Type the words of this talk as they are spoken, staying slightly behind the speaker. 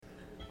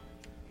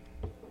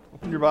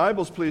Open your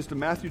Bibles, please, to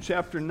Matthew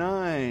chapter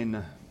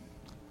 9.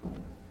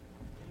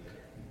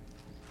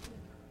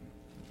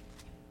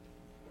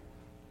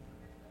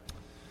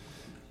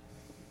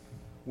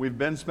 We've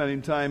been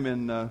spending time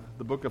in the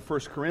book of 1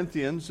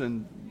 Corinthians,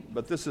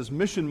 but this is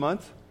Mission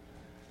Month.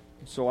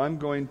 So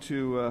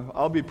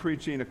I'll be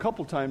preaching a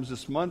couple times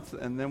this month,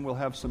 and then we'll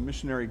have some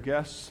missionary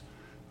guests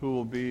who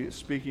will be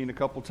speaking a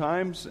couple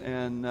times.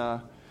 And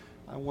I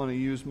want to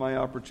use my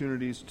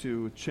opportunities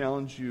to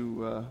challenge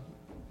you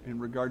in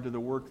regard to the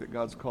work that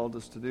God's called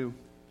us to do.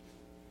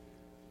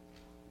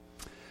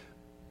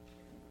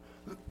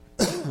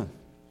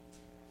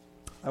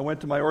 I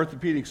went to my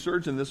orthopedic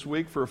surgeon this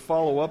week for a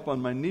follow-up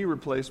on my knee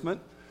replacement.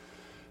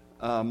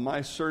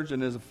 My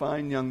surgeon is a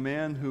fine young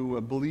man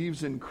who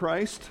believes in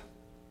Christ.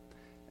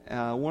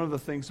 One of the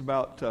things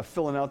about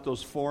filling out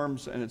those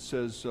forms, and it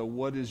says,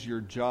 what is your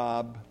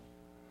job?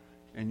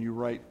 And you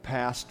write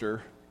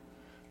pastor.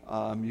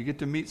 You get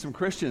to meet some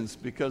Christians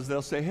because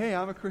they'll say, hey,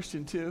 I'm a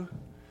Christian too.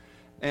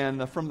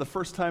 And from the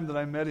first time that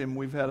I met him,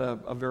 we've had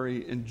a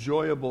very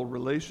enjoyable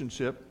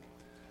relationship.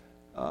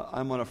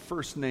 I'm on a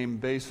first-name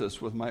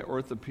basis with my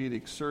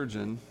orthopedic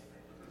surgeon.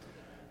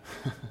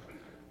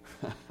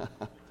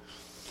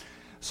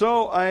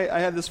 So I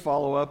had this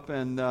follow-up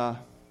and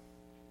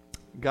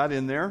got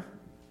in there.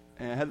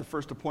 And I had the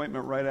first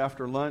appointment right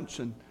after lunch.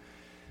 And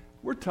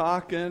we're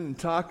talking,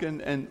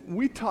 and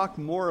we talk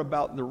more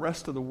about the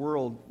rest of the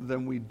world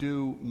than we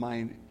do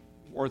my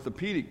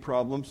orthopedic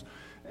problems.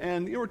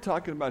 And we're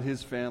talking about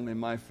his family and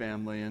my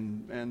family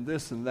and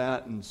this and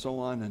that and so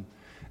on.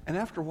 And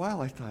after a while,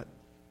 I thought,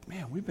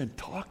 man, we've been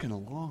talking a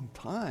long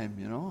time,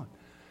 you know.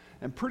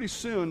 And pretty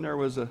soon there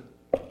was a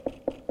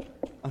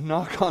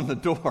knock on the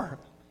door.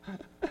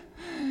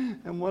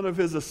 And one of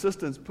his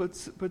assistants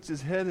puts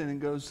his head in and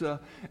goes,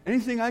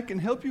 anything I can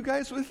help you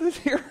guys with in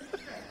here?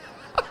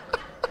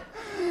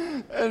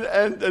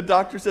 and the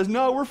doctor says,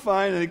 no, we're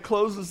fine. And he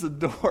closes the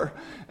door.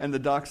 And the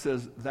doc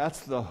says,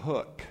 that's the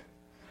hook.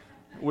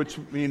 Which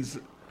means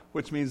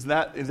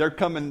that they're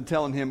coming and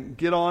telling him,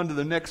 get on to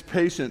the next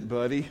patient,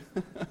 buddy.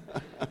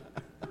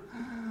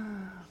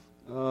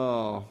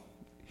 Oh,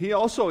 he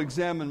also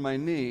examined my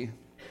knee.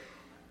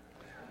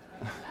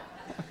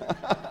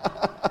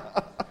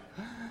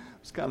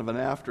 It's kind of an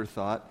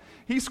afterthought.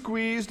 He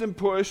squeezed and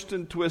pushed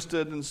and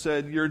twisted and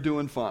said, you're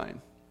doing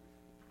fine.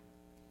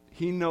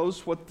 He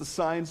knows what the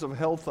signs of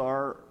health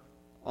are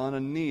on a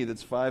knee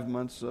that's 5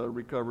 months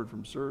recovered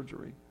from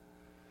surgery.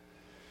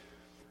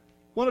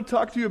 I want to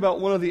talk to you about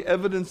one of the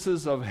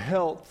evidences of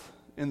health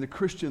in the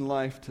Christian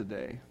life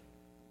today,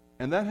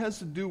 and that has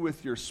to do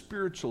with your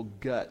spiritual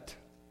gut.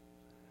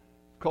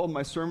 I called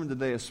my sermon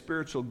today a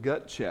spiritual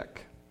gut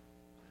check.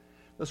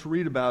 Let's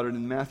read about it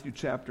in Matthew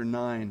chapter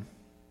 9,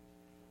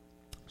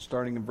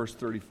 starting in verse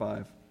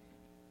 35.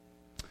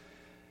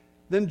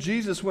 Then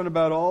Jesus went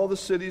about all the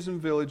cities and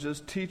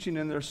villages, teaching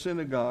in their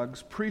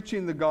synagogues,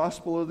 preaching the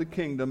gospel of the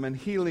kingdom, and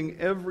healing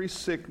every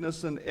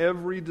sickness and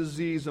every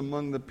disease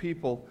among the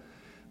people.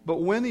 But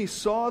when he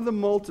saw the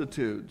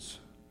multitudes,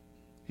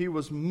 he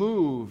was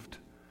moved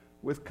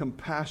with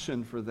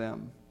compassion for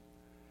them,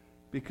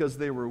 because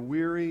they were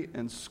weary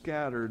and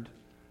scattered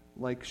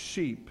like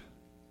sheep,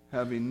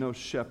 having no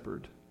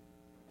shepherd.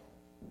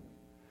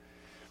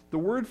 The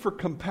word for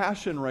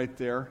compassion right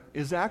there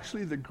is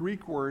actually the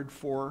Greek word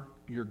for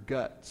your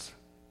guts,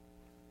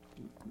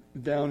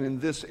 down in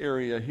this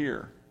area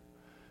here.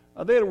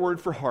 They had a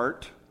word for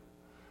heart,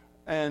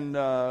 and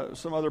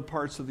some other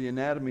parts of the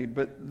anatomy,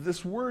 but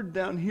this word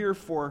down here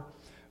for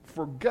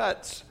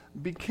guts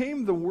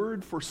became the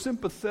word for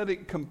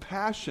sympathetic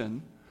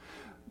compassion,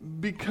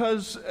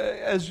 because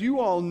as you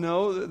all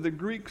know, the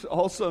Greeks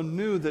also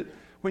knew that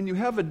when you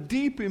have a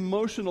deep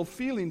emotional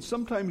feeling,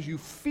 sometimes you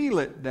feel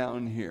it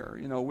down here.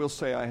 You know, we'll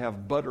say, I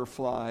have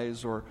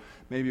butterflies, or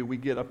maybe we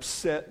get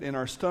upset in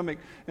our stomach.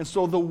 And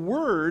so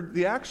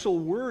the actual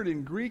word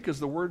in Greek is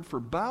the word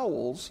for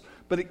bowels,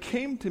 but it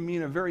came to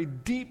mean a very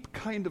deep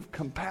kind of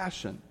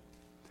compassion.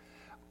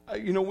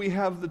 We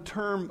have the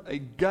term a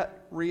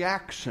gut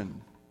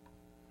reaction.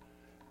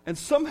 And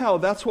somehow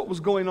that's what was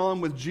going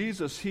on with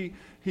Jesus. He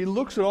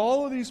looks at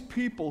all of these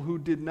people who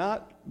did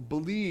not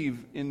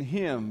believe in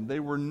him. They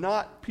were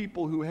not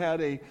people who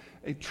had a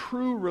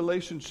true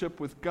relationship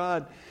with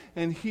God.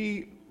 And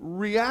he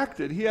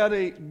reacted. He had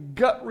a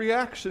gut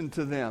reaction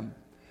to them.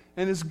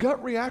 And his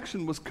gut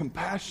reaction was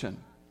compassion.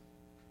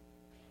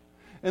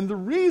 And the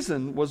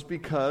reason was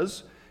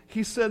because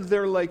he said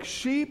they're like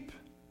sheep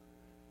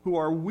who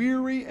are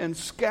weary and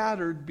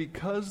scattered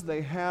because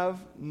they have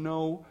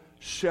no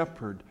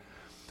shepherd.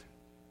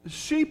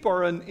 Sheep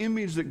are an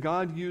image that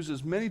God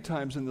uses many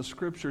times in the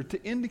Scripture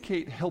to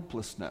indicate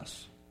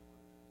helplessness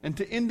and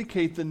to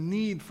indicate the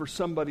need for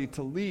somebody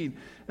to lead.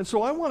 And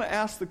so I want to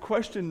ask the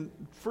question,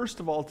 first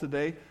of all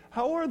today,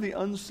 how are the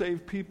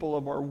unsaved people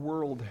of our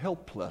world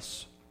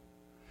helpless?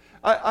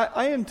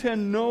 I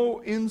intend no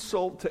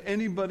insult to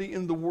anybody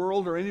in the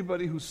world or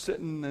anybody who's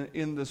sitting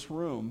in this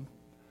room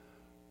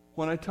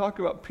when I talk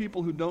about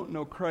people who don't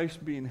know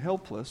Christ being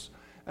helpless,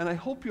 and I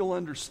hope you'll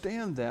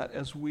understand that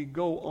as we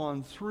go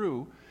on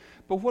through.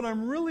 But what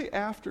I'm really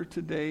after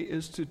today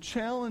is to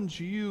challenge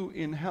you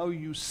in how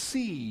you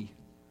see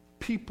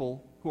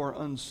people who are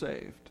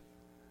unsaved.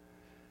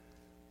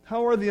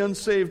 How are the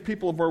unsaved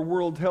people of our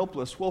world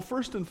helpless? Well,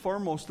 first and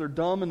foremost, they're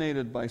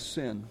dominated by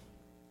sin.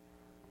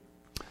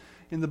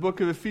 In the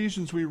book of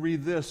Ephesians, we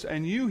read this,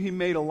 "And you he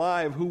made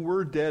alive who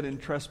were dead in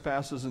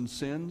trespasses and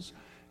sins,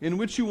 in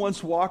which you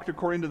once walked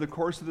according to the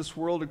course of this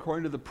world,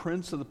 according to the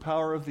prince of the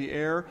power of the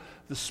air,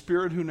 the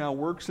spirit who now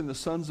works in the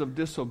sons of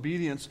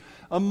disobedience,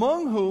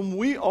 among whom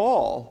we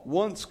all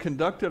once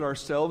conducted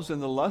ourselves in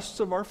the lusts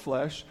of our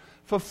flesh,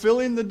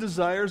 fulfilling the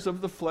desires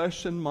of the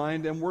flesh and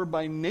mind, and were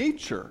by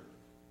nature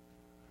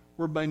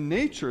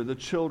the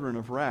children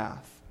of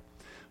wrath."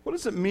 What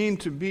does it mean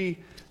to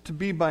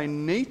be by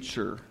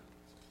nature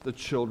the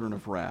children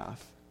of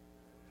wrath?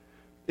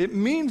 It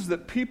means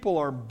that people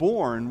are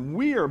born,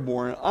 we are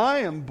born, I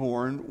am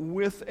born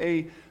with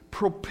a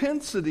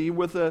propensity,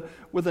 with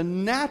a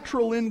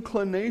natural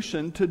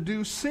inclination to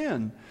do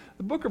sin.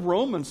 The book of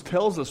Romans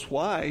tells us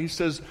why. He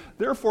says,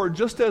 "Therefore,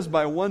 just as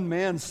by one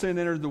man sin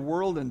entered the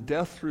world, and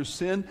death through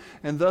sin,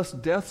 and thus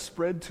death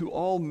spread to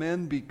all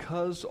men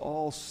because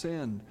all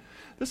sinned."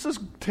 This is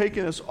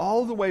taking us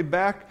all the way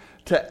back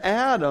to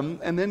Adam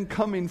and then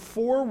coming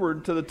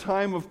forward to the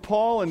time of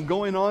Paul and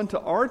going on to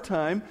our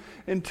time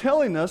and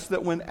telling us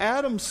that when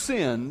Adam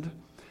sinned,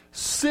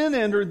 sin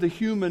entered the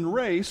human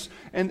race,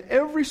 and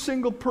every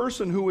single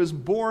person who is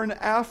born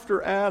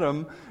after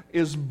Adam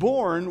is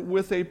born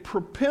with a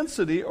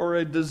propensity or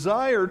a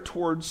desire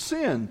towards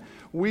sin.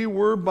 We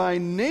were by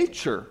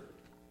nature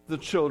the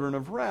children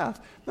of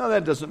wrath. Now,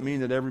 that doesn't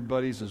mean that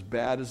everybody's as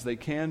bad as they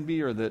can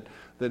be, or that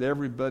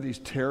everybody's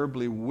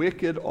terribly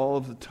wicked all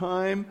of the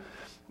time.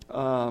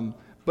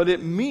 But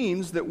it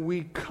means that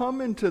we come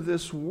into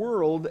this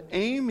world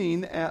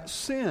aiming at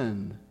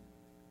sin.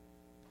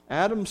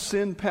 Adam's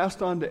sin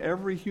passed on to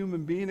every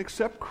human being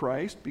except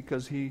Christ,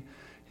 because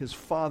his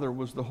father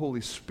was the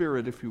Holy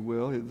Spirit, if you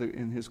will,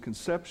 in his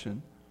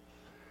conception.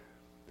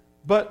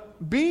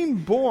 But being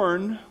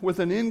born with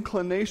an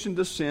inclination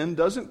to sin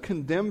doesn't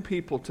condemn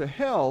people to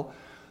hell.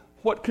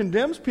 What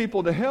condemns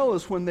people to hell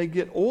is when they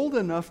get old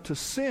enough to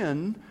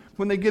sin,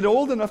 when they get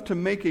old enough to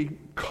make a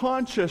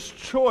conscious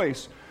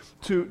choice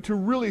to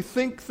really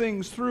think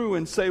things through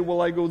and say,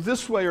 well, I go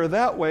this way or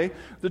that way.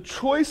 The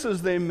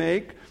choices they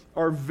make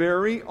are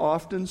very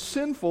often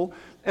sinful,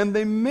 and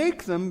they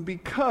make them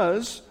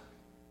because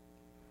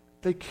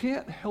they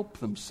can't help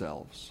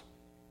themselves.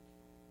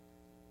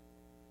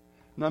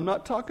 And I'm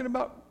not talking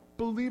about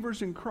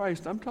believers in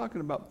Christ. I'm talking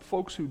about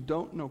folks who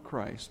don't know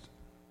Christ.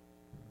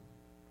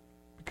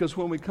 Because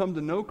when we come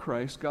to know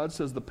Christ, God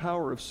says the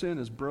power of sin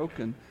is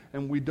broken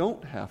and we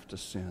don't have to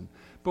sin.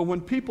 But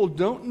when people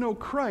don't know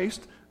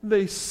Christ,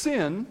 they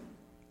sin.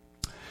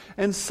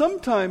 And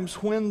sometimes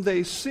when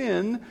they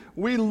sin,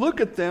 we look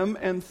at them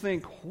and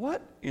think,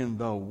 what in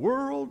the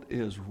world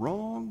is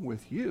wrong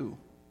with you?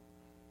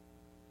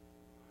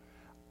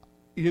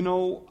 You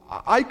know,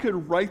 I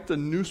could write the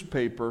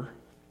newspaper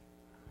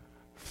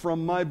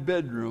from my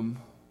bedroom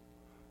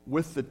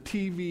with the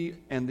TV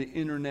and the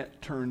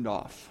internet turned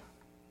off.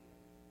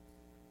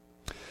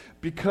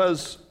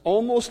 Because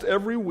almost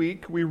every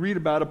week we read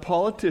about a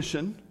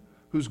politician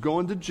who's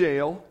going to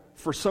jail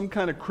for some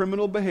kind of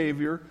criminal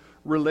behavior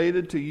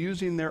related to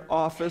using their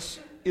office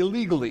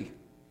illegally.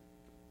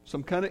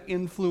 Some kind of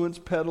influence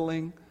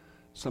peddling,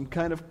 some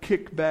kind of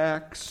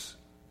kickbacks.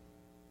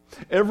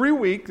 Every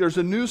week there's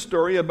a news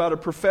story about a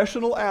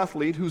professional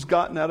athlete who's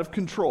gotten out of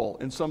control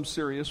in some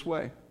serious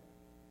way.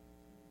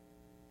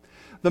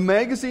 The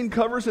magazine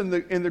covers in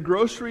the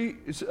grocery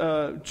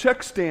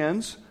check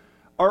stands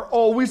are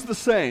always the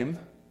same.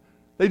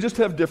 They just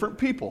have different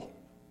people.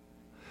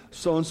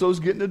 So-and-so's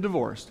getting a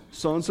divorce.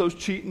 So-and-so's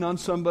cheating on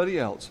somebody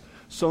else.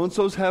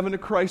 So-and-so's having a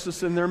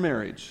crisis in their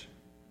marriage.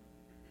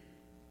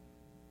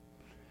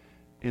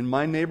 In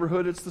my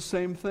neighborhood, it's the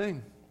same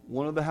thing.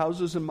 One of the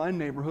houses in my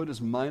neighborhood is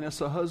minus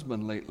a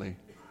husband lately.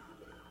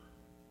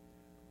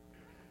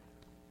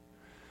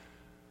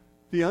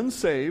 The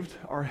unsaved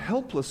are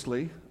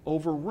helplessly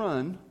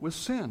overrun with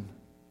sin.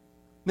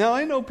 Now,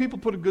 I know people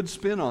put a good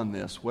spin on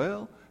this.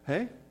 Well,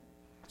 hey,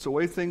 it's the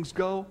way things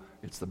go.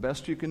 It's the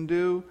best you can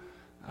do.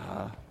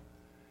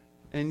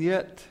 And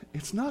yet,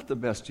 it's not the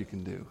best you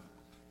can do.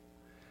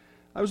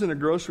 I was in a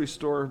grocery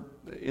store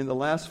in the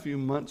last few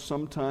months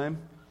sometime,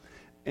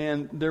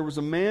 and there was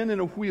a man in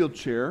a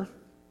wheelchair.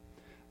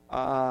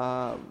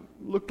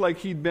 Looked like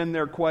he'd been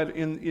there quite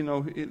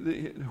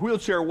the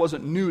wheelchair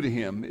wasn't new to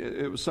him.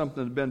 It was something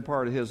that had been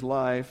part of his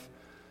life.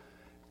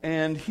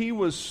 And he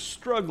was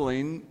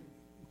struggling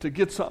to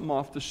get something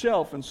off the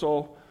shelf. And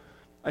so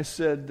I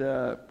said,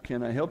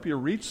 can I help you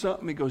reach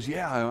something? He goes,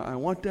 yeah, I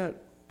want that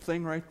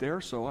thing right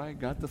there. So I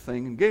got the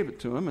thing and gave it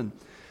to him.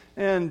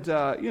 And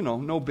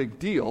no big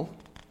deal.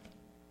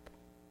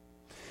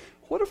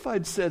 What if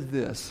I'd said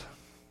this?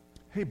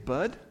 Hey,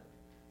 bud,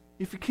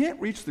 if you can't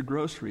reach the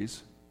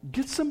groceries,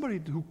 get somebody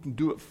who can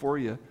do it for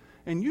you,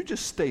 and you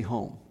just stay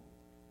home.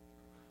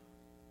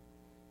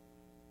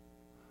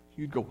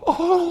 You'd go,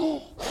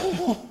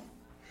 oh.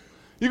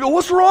 You go,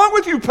 what's wrong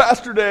with you,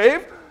 Pastor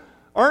Dave?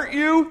 Aren't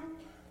you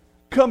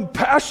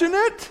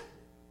compassionate?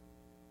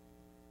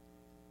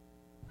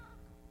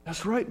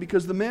 That's right,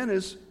 because the man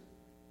is,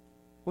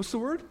 what's the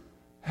word?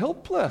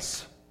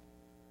 Helpless.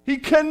 He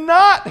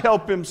cannot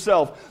help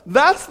himself.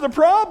 That's the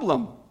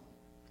problem.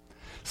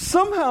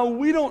 Somehow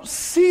we don't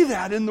see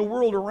that in the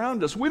world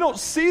around us. We don't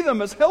see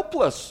them as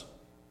helpless.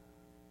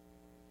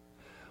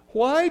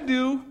 Why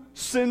do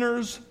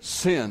sinners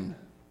sin?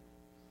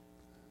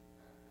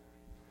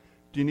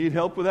 Do you need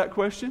help with that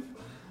question?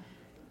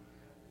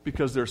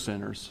 Because they're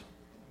sinners.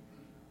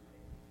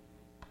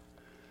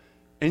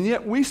 And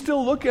yet we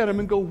still look at them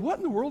and go, what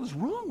in the world is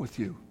wrong with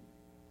you?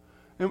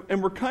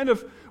 And we're kind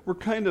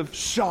of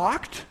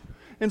shocked,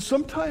 and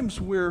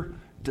sometimes we're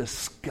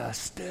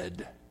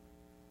disgusted.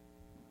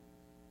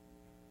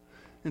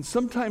 And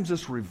sometimes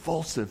it's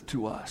repulsive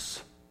to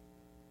us.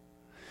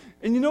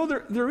 And you know,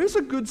 there is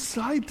a good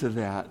side to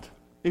that.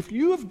 If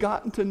you have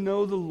gotten to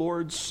know the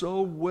Lord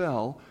so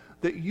well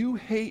that you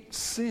hate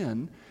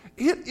sin,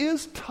 it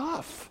is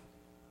tough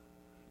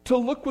to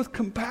look with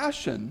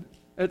compassion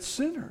at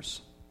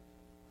sinners.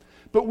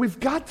 But we've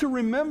got to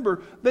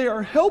remember they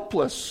are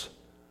helpless.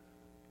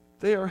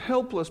 They are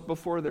helpless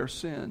before their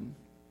sin.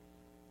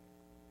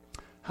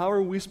 How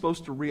are we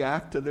supposed to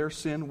react to their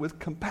sin? With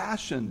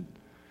compassion.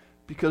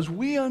 Because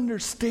we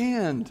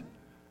understand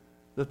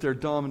that they're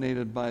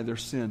dominated by their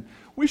sin.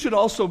 We should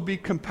also be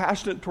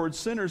compassionate towards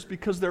sinners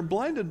because they're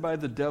blinded by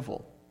the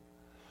devil.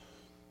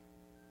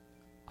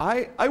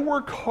 I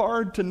work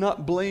hard to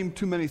not blame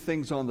too many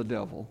things on the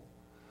devil,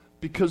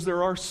 because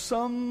there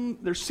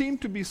seem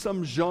to be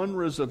some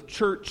genres of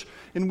church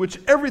in which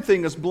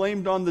everything is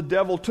blamed on the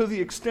devil to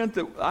the extent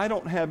that I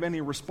don't have any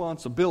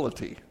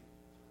responsibility.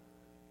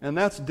 And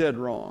that's dead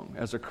wrong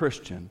as a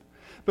Christian.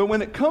 But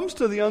when it comes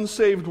to the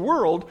unsaved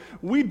world,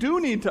 we do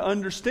need to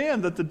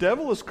understand that the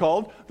devil is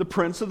called the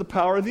prince of the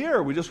power of the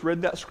air. We just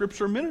read that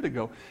scripture a minute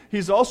ago.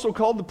 He's also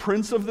called the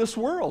prince of this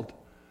world.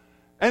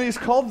 And he's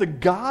called the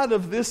god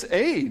of this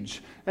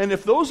age. And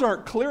if those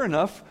aren't clear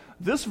enough,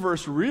 this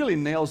verse really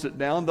nails it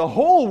down. The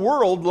whole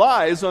world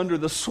lies under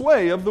the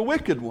sway of the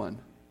wicked one.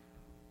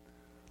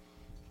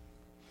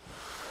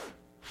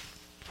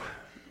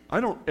 I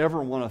don't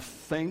ever want to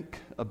think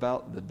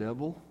about the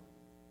devil.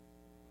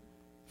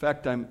 In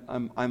fact,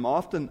 I'm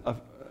often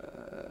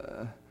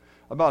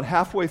about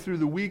halfway through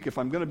the week, if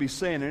I'm going to be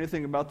saying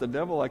anything about the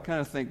devil, I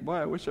kind of think, boy,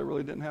 I wish I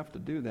really didn't have to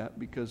do that,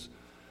 because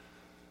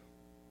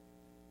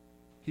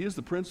he is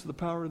the prince of the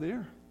power of the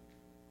air.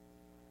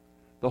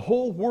 The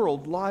whole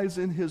world lies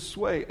in his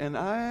sway, and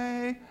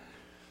I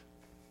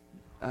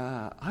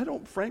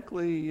don't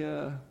frankly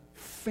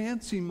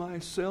fancy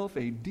myself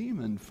a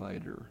demon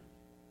fighter.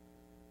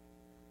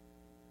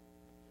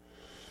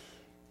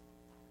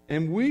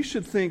 And we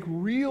should think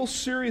real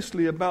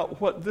seriously about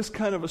what this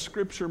kind of a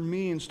scripture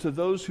means to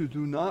those who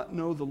do not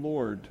know the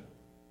Lord.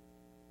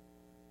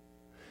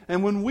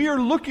 And when we are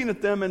looking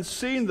at them and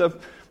seeing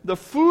the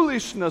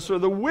foolishness or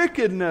the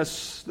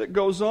wickedness that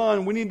goes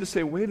on, we need to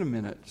say, wait a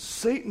minute,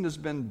 Satan has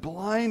been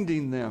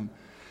blinding them.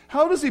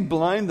 How does he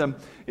blind them?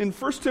 In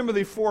 1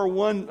 Timothy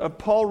 4:1,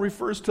 Paul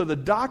refers to the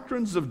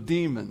doctrines of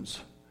demons.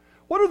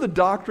 What are the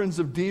doctrines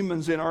of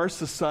demons in our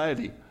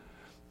society?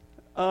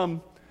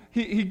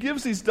 He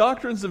gives these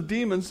doctrines of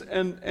demons,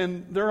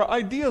 and there are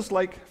ideas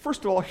like,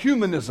 first of all,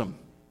 humanism.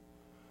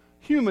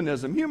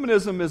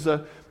 Humanism is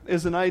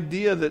an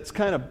idea that's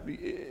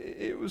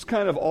it was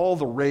kind of all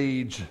the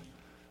rage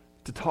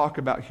to talk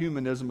about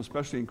humanism,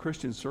 especially in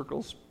Christian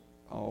circles,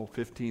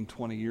 15,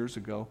 20 years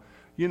ago.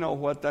 You know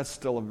what? That's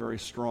still a very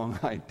strong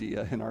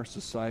idea in our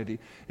society.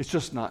 It's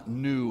just not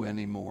new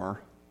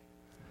anymore.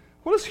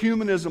 What does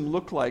humanism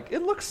look like?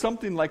 It looks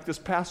something like this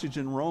passage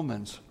in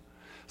Romans.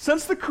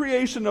 Since the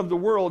creation of the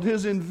world,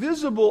 his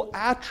invisible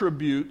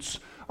attributes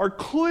are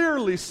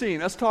clearly seen.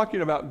 That's talking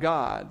about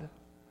God.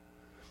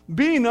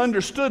 Being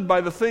understood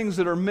by the things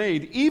that are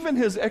made, even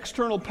his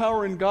external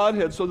power in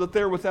Godhead, so that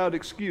they're without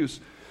excuse.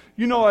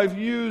 You know, I've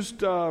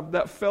used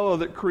that fellow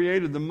that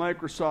created the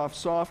Microsoft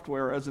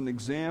software as an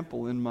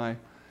example in my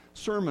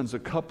sermons a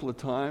couple of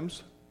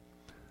times.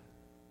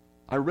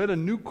 I read a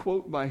new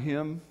quote by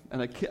him,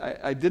 and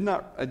I did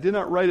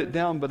not write it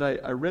down, but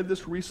I read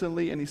this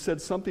recently, and he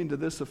said something to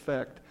this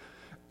effect.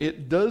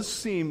 It does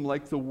seem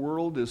like the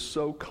world is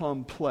so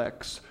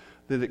complex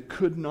that it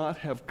could not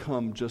have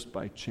come just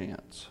by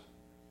chance.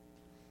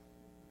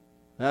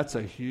 That's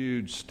a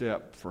huge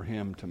step for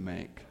him to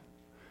make.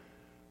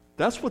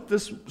 That's what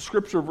this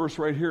scripture verse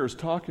right here is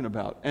talking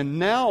about. And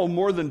now,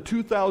 more than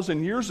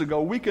 2,000 years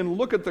ago, we can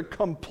look at the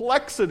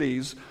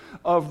complexities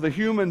of the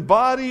human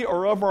body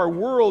or of our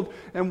world,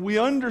 and we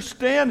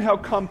understand how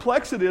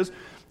complex it is.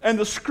 And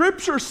the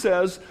scripture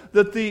says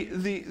that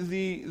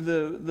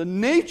the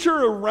nature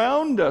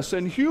around us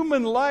and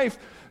human life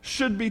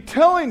should be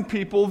telling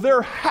people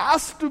there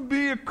has to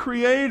be a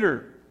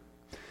creator.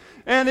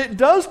 And it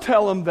does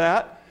tell them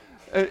that.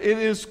 It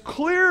is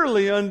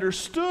clearly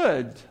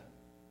understood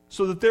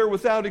so that they're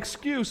without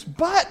excuse.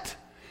 But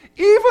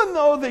Even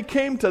though they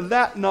came to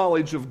that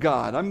knowledge of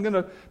God, I'm going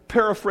to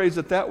paraphrase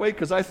it that way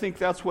because I think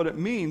that's what it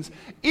means.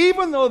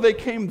 Even though they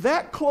came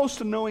that close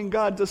to knowing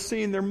God, to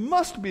seeing there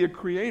must be a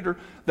creator,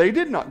 they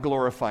did not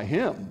glorify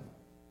him.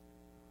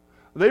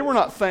 They were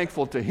not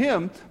thankful to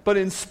him, but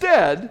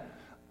instead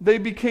they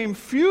became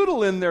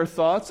futile in their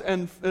thoughts,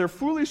 and their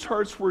foolish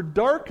hearts were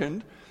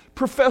darkened.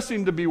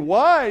 Professing to be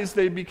wise,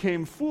 they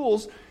became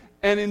fools,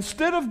 and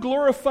instead of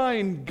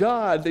glorifying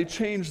God, they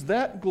changed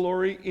that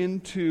glory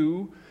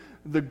into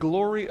the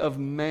glory of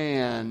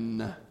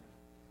man.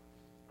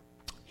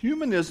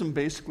 Humanism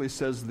basically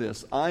says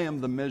this: I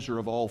am the measure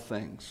of all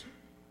things.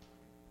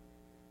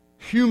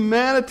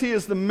 Humanity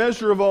is the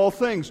measure of all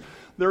things.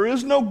 There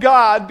is no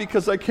God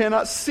because I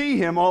cannot see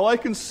him. All I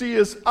can see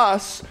is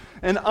us,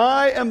 and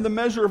I am the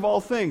measure of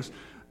all things.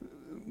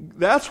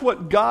 That's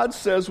what God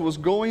says was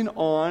going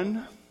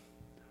on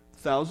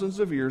thousands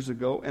of years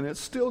ago, and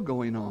it's still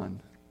going on.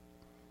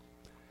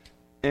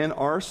 And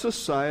our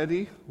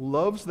society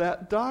loves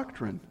that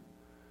doctrine.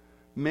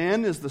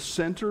 Man is the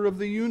center of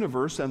the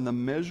universe and the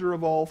measure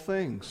of all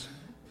things.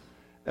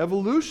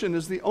 Evolution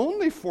is the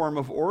only form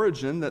of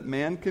origin that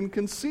man can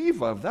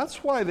conceive of.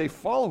 That's why they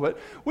follow it.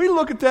 We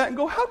look at that and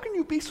go, how can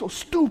you be so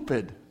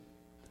stupid?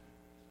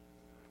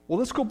 Well,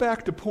 let's go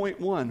back to point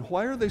one.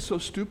 Why are they so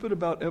stupid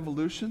about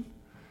evolution?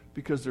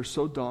 Because they're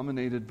so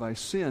dominated by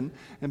sin.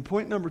 And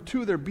point number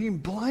two, they're being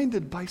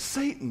blinded by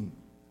Satan.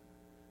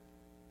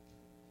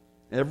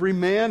 Every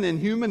man in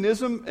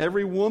humanism,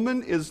 every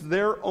woman is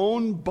their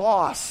own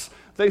boss.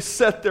 They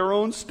set their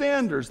own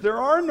standards. There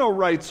are no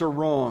rights or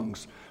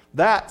wrongs.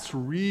 That's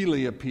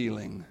really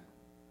appealing.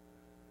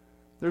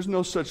 There's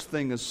no such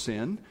thing as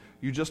sin.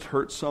 You just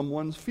hurt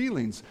someone's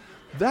feelings.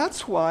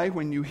 That's why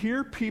when you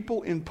hear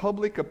people in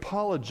public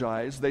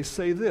apologize, they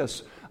say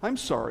this: I'm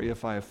sorry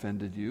if I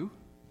offended you.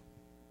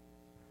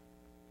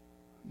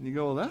 And you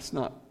go, well, that's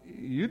not,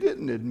 you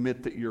didn't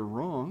admit that you're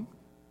wrong.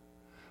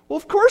 Well,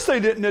 of course they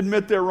didn't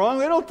admit they're wrong.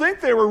 They don't think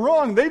they were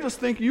wrong. They just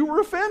think you were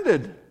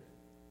offended.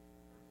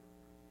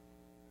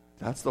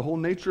 That's the whole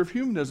nature of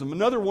humanism.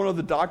 Another one of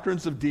the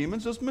doctrines of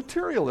demons is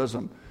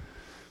materialism.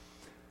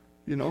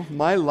 You know,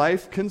 my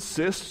life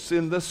consists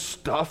in the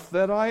stuff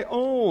that I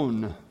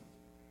own.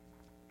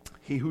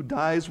 He who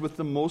dies with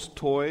the most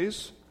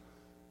toys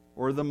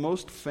or the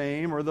most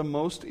fame or the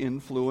most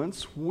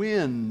influence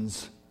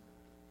wins.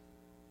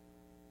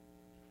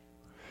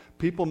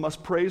 People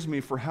must praise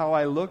me for how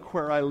I look,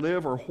 where I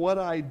live, or what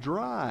I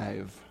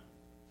drive.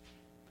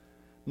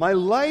 My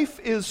life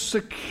is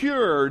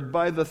secured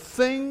by the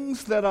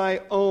things that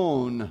I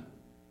own.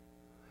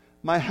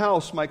 My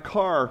house, my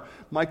car,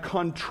 my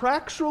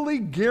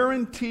contractually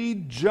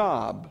guaranteed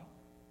job.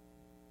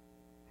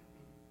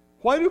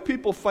 Why do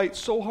people fight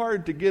so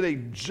hard to get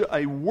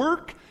a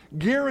work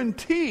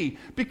guarantee?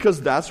 Because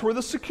that's where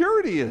the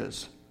security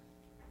is.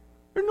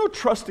 There's no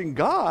trusting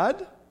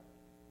God.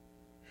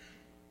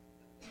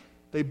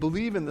 They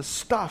believe in the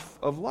stuff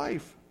of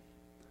life.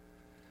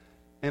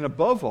 And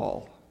above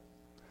all,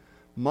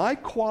 my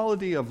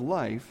quality of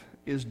life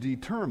is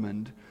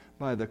determined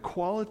by the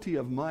quality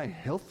of my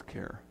health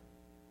care.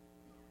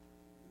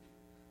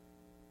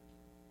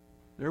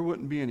 There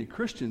wouldn't be any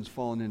Christians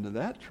falling into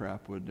that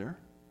trap, would there?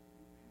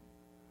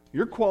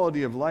 Your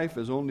quality of life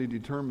is only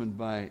determined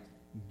by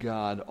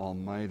God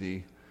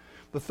Almighty.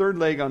 The third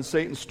leg on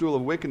Satan's stool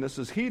of wickedness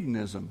is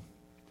hedonism.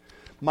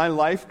 My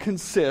life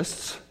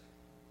consists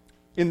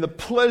in the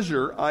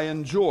pleasure I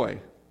enjoy.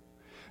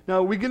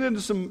 Now, we get into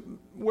some,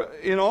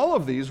 in all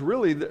of these,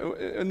 really,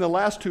 in the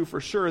last two for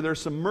sure, there's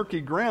some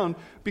murky ground,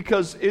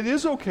 because it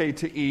is okay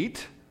to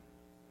eat.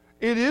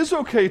 It is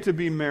okay to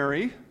be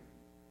merry.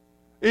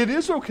 It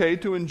is okay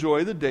to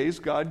enjoy the days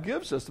God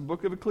gives us. The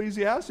book of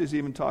Ecclesiastes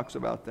even talks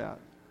about that.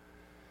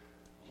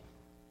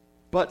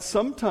 But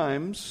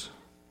sometimes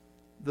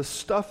the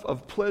stuff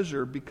of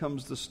pleasure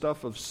becomes the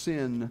stuff of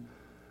sin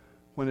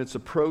when it's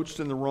approached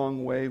in the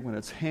wrong way, when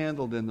it's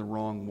handled in the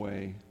wrong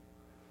way.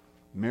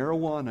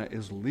 Marijuana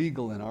is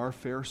legal in our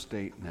fair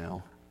state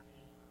now.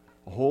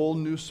 A whole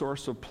new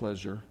source of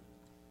pleasure.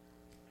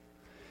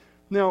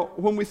 Now,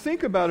 when we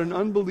think about an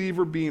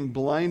unbeliever being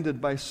blinded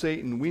by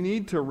Satan, we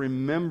need to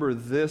remember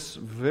this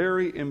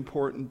very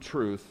important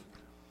truth.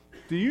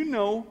 Do you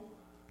know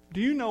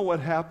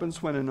what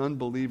happens when an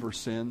unbeliever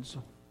sins?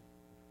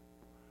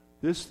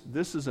 This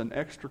is an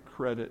extra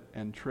credit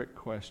and trick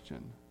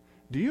question.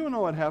 Do you know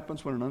what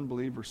happens when an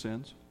unbeliever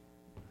sins?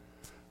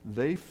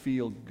 They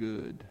feel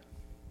good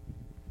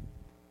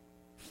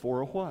for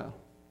a while.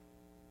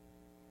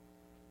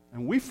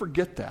 And we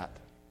forget that.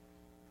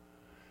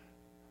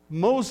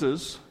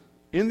 Moses,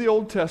 in the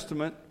Old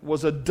Testament,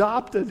 was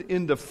adopted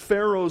into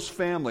Pharaoh's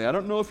family. I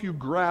don't know if you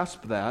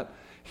grasp that.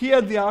 He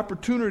had the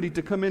opportunity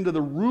to come into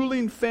the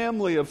ruling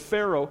family of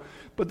Pharaoh,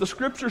 but the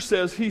Scripture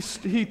says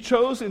he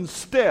chose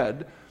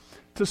instead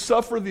to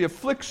suffer the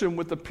affliction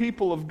with the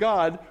people of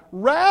God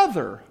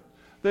rather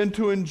than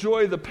to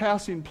enjoy the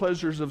passing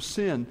pleasures of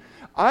sin.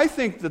 I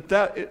think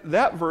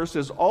that verse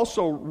is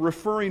also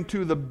referring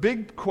to the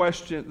big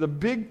question, the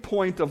big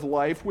point of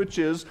life, which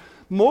is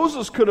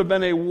Moses could have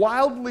been a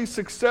wildly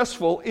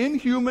successful, in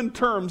human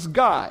terms,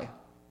 guy.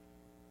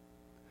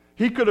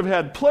 He could have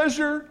had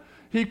pleasure.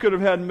 He could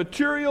have had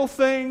material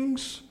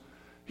things.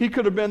 He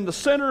could have been the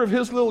center of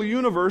his little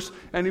universe,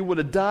 and he would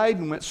have died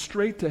and went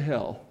straight to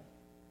hell.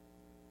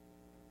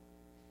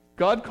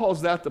 God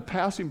calls that the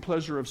passing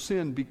pleasure of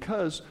sin,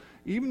 because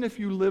even if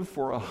you live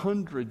for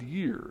 100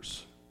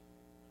 years,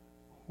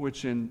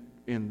 which in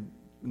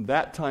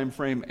that time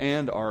frame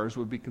and ours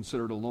would be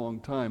considered a long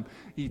time,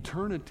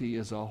 eternity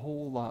is a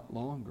whole lot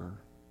longer.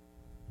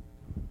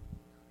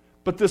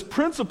 But this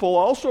principle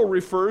also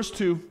refers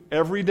to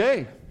every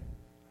day.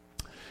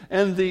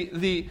 And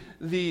the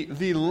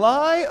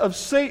lie of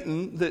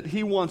Satan that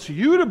he wants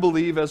you to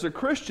believe as a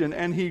Christian,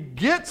 and he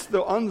gets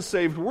the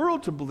unsaved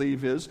world to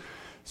believe, is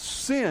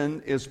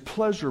sin is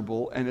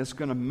pleasurable and it's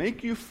going to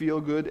make you feel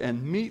good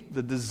and meet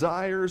the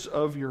desires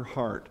of your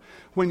heart.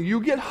 When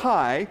you get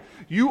high,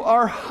 you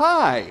are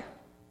high.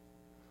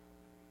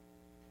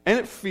 And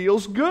it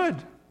feels good.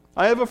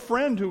 I have a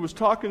friend who was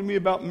talking to me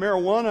about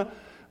marijuana,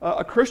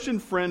 a Christian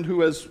friend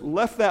who has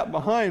left that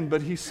behind,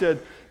 but he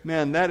said,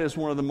 man, that is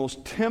one of the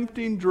most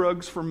tempting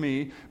drugs for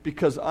me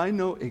because I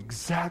know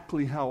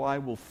exactly how I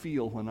will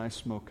feel when I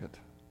smoke it.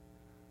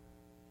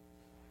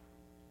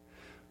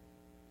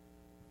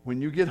 When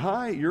you get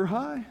high, you're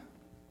high.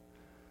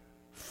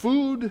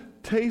 Food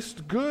tastes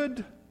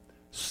good.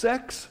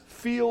 Sex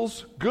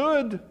feels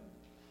good.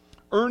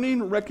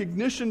 Earning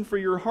recognition for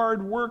your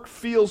hard work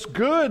feels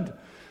good.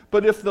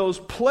 But if those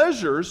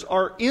pleasures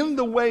are in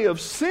the way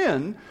of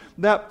sin,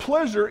 that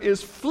pleasure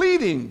is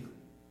fleeting.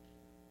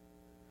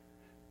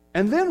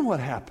 And then what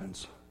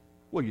happens?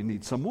 Well, you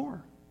need some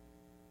more.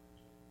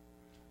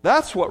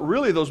 That's what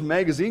really those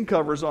magazine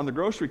covers on the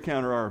grocery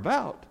counter are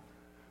about.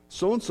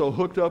 So-and-so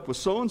hooked up with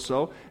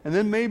so-and-so, and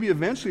then maybe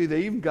eventually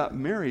they even got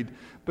married.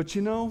 But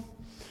you know,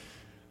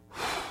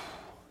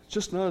 it's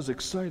just not as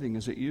exciting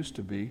as it used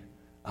to be.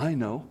 I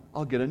know,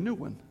 I'll get a new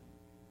one.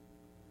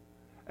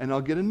 And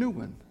I'll get a new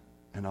one.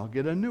 And I'll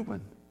get a new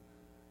one.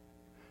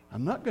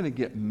 I'm not going to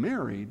get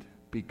married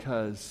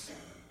because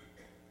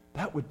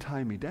that would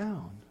tie me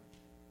down.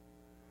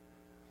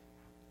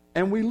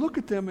 And we look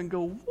at them and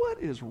go, what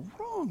is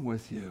wrong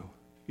with you?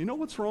 You know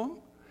what's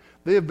wrong?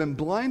 They have been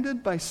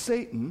blinded by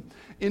Satan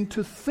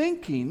into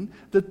thinking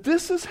that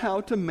this is how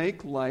to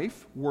make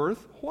life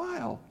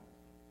worthwhile.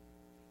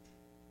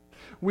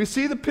 We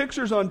see the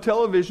pictures on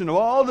television of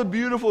all the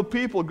beautiful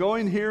people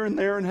going here and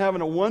there and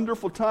having a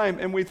wonderful time,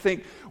 and we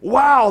think,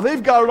 wow,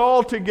 they've got it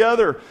all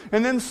together.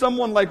 And then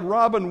someone like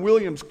Robin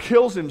Williams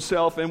kills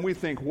himself, and we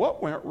think,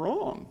 what went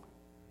wrong?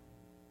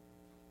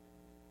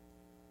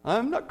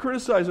 I'm not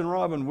criticizing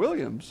Robin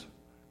Williams,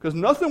 because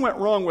nothing went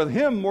wrong with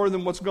him more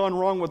than what's gone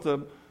wrong with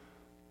the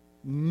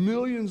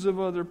millions of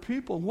other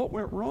people. And what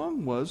went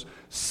wrong was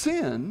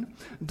sin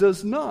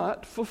does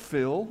not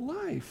fulfill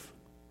life.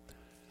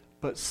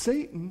 But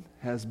Satan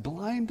has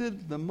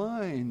blinded the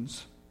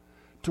minds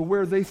to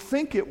where they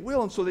think it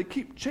will, and so they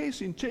keep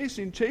chasing.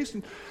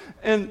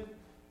 And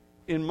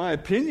in my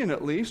opinion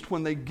at least,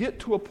 when they get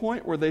to a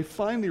point where they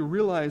finally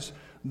realize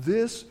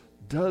this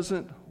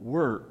doesn't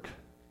work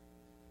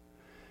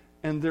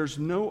and there's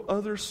no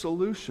other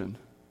solution,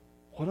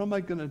 what am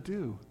I going to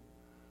do?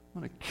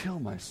 I'm going to kill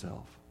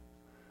myself.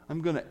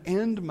 I'm going to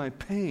end my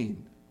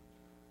pain.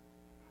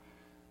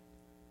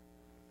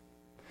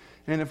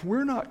 And if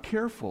we're not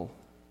careful,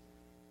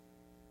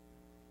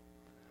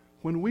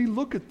 when we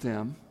look at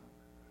them,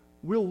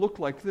 we'll look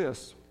like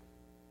this.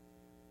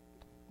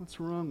 What's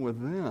wrong with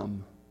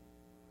them?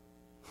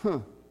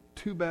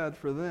 Too bad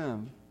for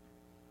them.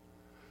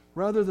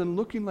 Rather than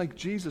looking like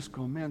Jesus,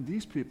 going, man,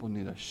 these people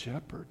need a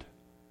shepherd.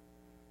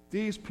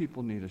 These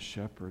people need a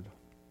shepherd.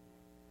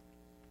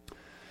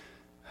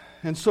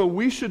 And so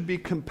we should be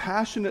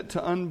compassionate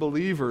to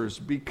unbelievers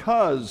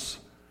because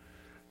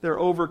they're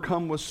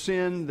overcome with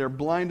sin, they're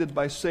blinded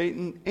by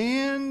Satan,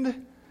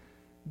 and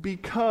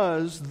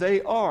because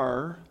they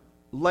are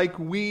like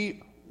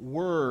we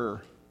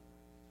were.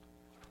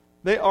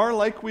 They are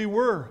like we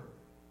were.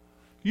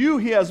 You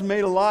he has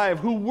made alive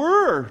who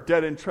were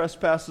dead in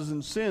trespasses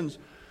and sins.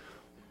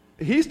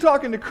 He's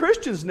talking to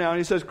Christians now, and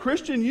he says,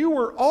 Christian, you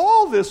were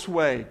all this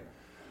way.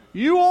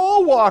 You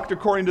all walked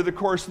according to the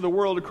course of the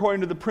world,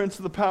 according to the prince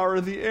of the power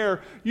of the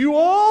air. You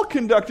all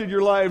conducted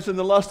your lives in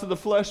the lust of the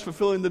flesh,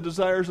 fulfilling the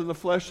desires of the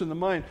flesh and the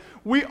mind.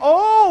 We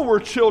all were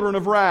children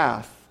of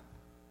wrath.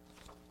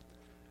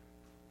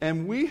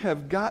 And we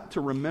have got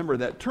to remember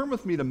that. Turn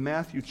with me to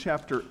Matthew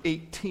chapter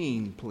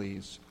 18,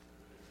 please.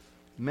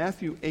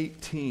 Matthew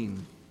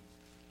 18.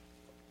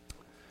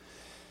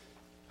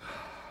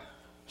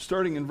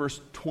 Starting in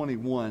verse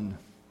 21.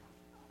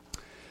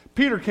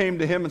 Peter came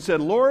to him and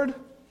said, Lord,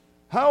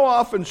 how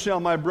often shall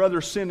my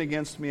brother sin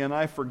against me and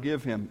I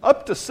forgive him?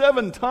 Up to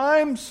 7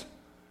 times?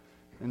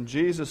 And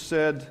Jesus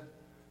said,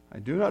 I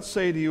do not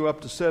say to you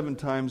up to 7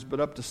 times, but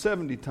up to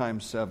 70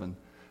 times 7.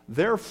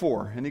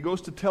 Therefore, and he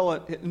goes to tell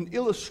an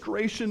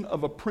illustration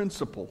of a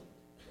principle.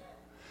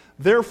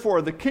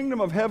 Therefore, the kingdom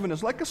of heaven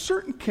is like a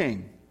certain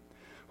king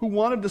who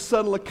wanted to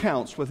settle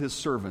accounts with his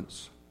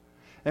servants.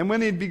 And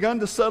when he had begun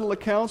to settle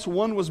accounts,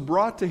 one was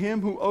brought to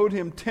him who owed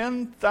him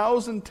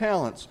 10,000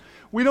 talents.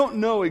 We don't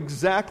know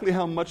exactly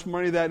how much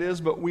money that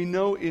is, but we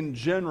know in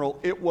general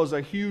it was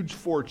a huge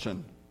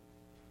fortune.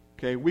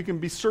 Okay, we can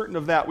be certain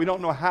of that. We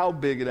don't know how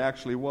big it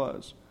actually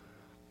was.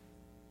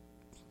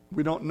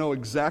 We don't know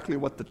exactly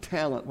what the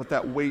talent, what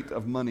that weight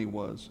of money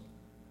was.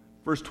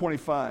 Verse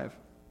 25.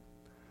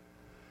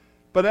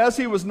 But as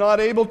he was not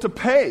able to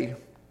pay,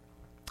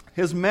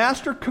 his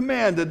master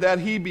commanded that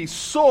he be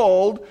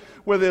sold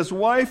with his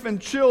wife and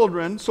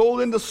children,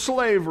 sold into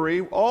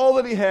slavery, all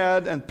that he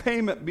had, and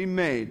payment be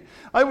made.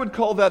 I would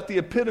call that the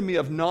epitome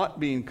of not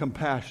being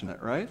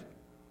compassionate, right?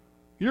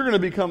 You're going to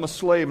become a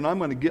slave, and I'm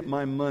going to get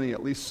my money,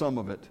 at least some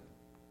of it.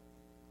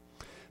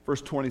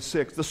 Verse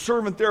 26, the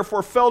servant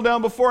therefore fell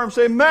down before him,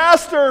 saying,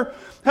 Master,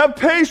 have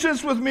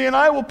patience with me, and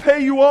I will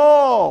pay you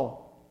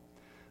all.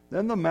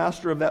 Then the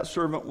master of that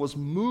servant was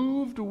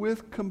moved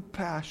with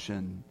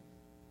compassion,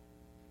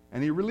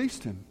 and he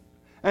released him,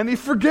 and he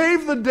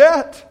forgave the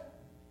debt.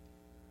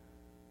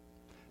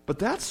 But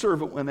that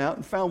servant went out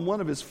and found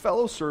one of his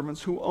fellow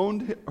servants who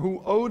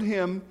owed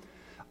him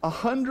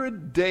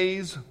 100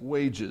 days'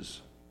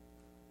 wages.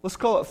 Let's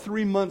call it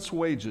 3 months'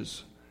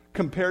 wages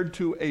compared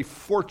to a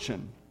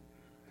fortune.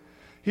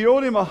 He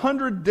owed him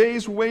 100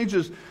 days'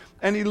 wages,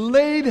 and he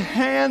laid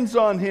hands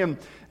on him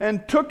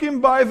and took him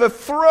by the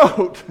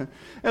throat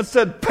and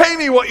said, Pay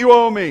me what you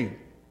owe me.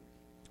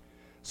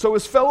 So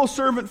his fellow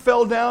servant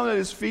fell down at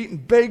his feet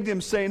and begged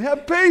him, saying,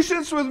 Have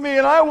patience with me,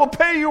 and I will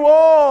pay you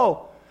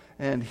all.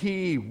 And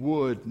he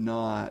would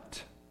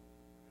not.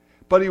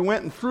 But he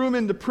went and threw him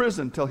into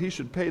prison till he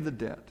should pay the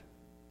debt.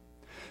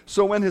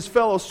 So when his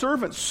fellow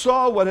servants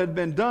saw what had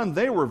been done,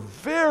 they were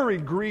very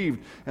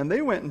grieved, and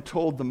they went and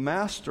told the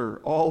master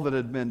all that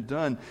had been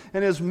done.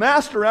 And his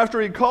master,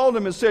 after he called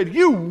him, and said,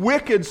 You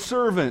wicked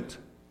servant,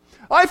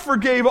 I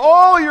forgave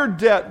all your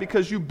debt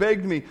because you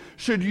begged me.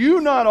 Should you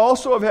not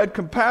also have had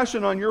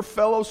compassion on your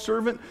fellow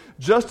servant,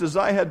 just as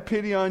I had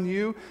pity on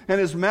you? And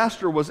his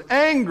master was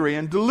angry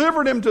and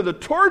delivered him to the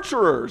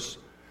torturers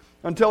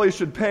until he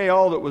should pay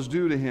all that was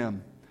due to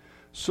him.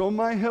 So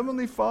my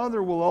heavenly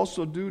Father will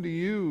also do to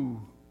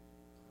you,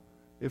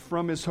 if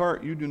from his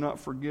heart you do not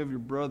forgive your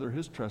brother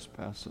his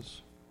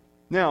trespasses.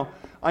 Now,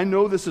 I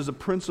know this is a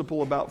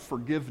principle about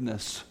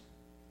forgiveness,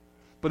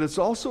 but it's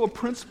also a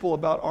principle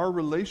about our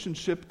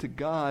relationship to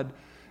God,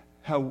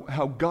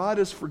 how God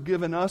has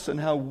forgiven us and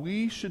how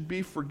we should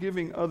be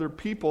forgiving other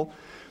people.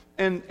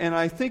 And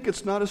I think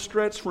it's not a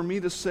stretch for me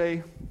to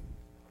say,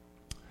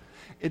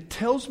 it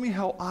tells me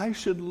how I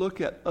should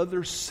look at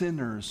other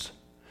sinners,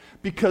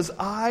 because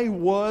I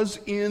was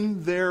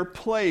in their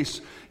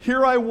place.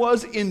 Here I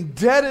was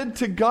indebted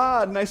to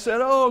God, and I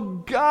said, Oh,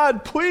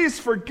 God,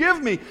 please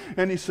forgive me.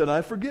 And he said,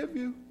 I forgive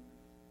you.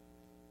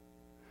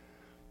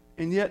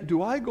 And yet,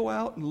 do I go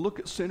out and look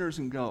at sinners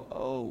and go,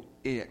 oh,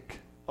 ick,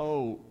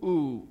 oh,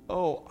 ooh,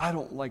 oh, I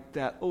don't like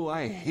that, oh,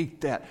 I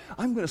hate that.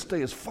 I'm going to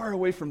stay as far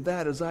away from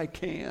that as I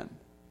can.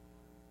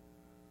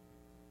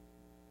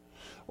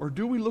 Or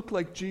do we look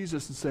like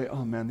Jesus and say,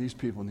 oh man, these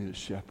people need a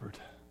shepherd?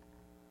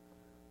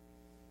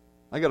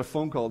 I got a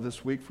phone call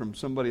this week from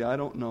somebody I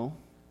don't know,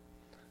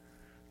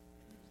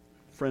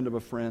 friend of a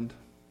friend,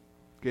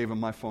 gave him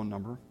my phone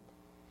number,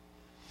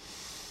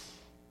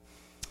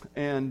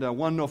 and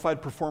wanted to know if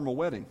I'd perform a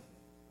wedding.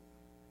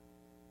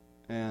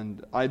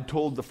 And I'd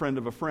told the friend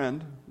of a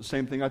friend the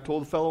same thing I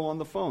told the fellow on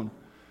the phone.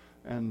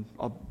 And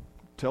I'll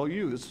tell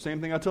you, it's the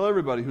same thing I tell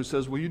everybody who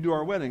says, will you do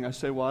our wedding? I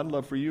say, well, I'd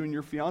love for you and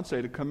your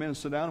fiancé to come in and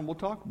sit down and we'll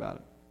talk about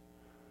it.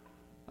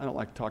 I don't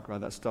like to talk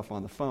about that stuff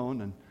on the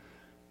phone, and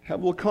have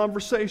a little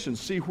conversation,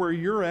 see where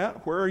you're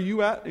at, where are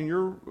you at in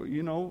your,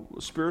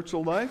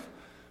 spiritual life,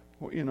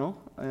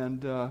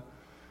 and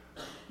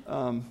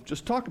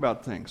just talk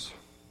about things.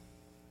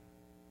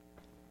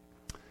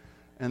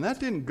 And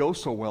that didn't go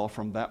so well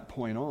from that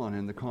point on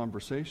in the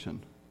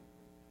conversation.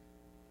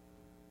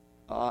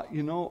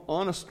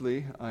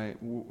 Honestly,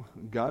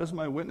 God is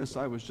my witness,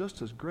 I was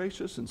just as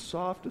gracious and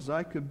soft as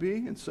I could be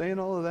in saying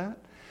all of that.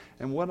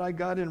 And what I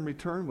got in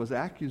return was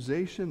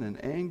accusation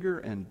and anger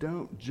and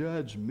don't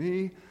judge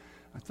me.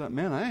 I thought,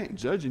 man, I ain't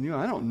judging you.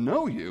 I don't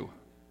know you.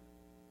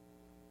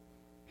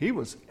 He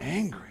was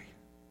angry.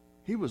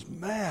 He was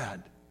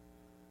mad.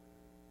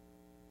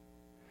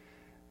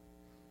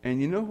 And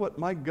you know what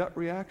my gut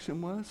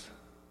reaction was?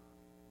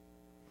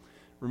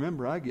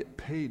 Remember, I get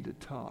paid to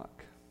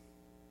talk.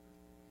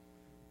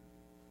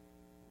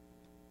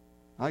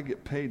 I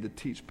get paid to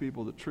teach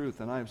people the truth.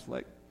 And I was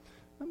like,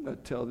 I'm going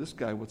to tell this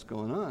guy what's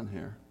going on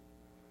here.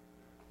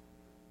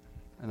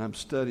 And I'm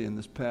studying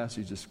this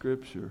passage of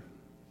Scripture.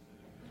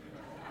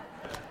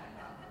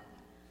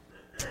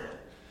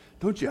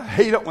 Don't you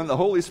hate it when the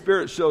Holy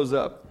Spirit shows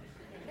up?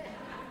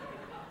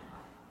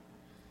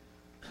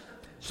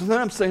 So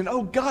then I'm saying,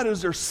 oh God,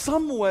 is there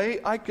some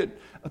way I could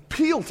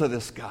appeal to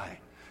this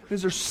guy?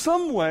 Is there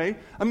some way?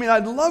 I mean,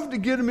 I'd love to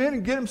get him in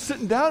and get him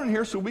sitting down in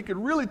here so we could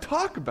really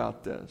talk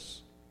about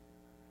this.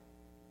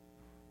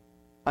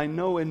 I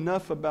know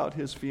enough about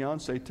his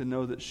fiancée to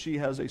know that she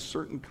has a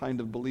certain kind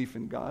of belief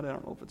in God. I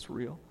don't know if it's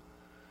real.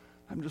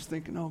 I'm just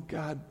thinking, oh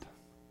God,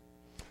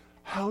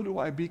 how do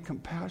I be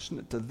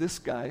compassionate to this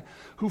guy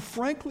who,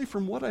 frankly,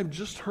 from what I've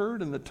just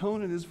heard and the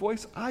tone in his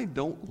voice, I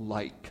don't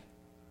like?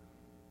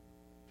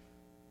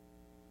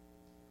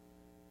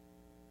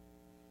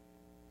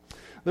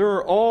 There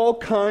are all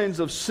kinds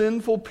of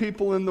sinful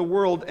people in the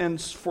world, and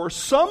for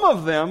some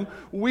of them,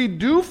 we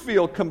do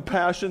feel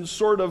compassion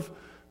sort of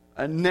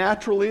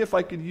naturally, if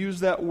I could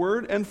use that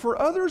word, and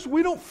for others,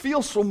 we don't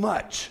feel so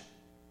much.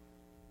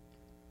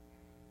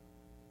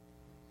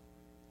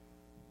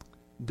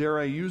 Dare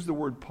I use the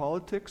word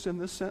politics in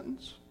this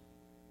sentence?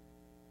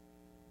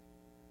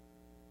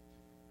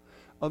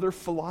 Other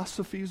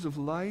philosophies of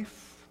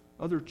life,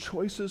 other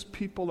choices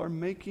people are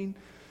making.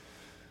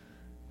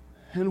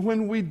 And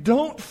when we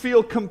don't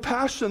feel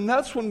compassion,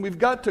 that's when we've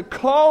got to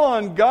call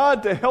on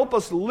God to help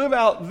us live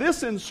out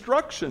this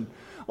instruction.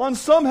 On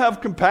some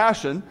have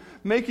compassion,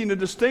 making a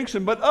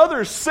distinction, but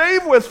others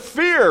save with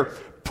fear,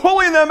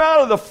 pulling them out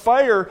of the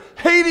fire,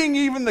 hating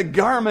even the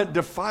garment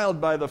defiled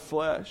by the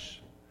flesh.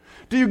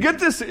 Do you get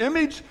this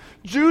image?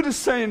 Jude is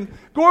saying,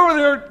 go over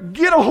there,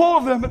 get a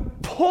hold of them,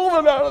 and pull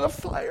them out of the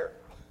fire.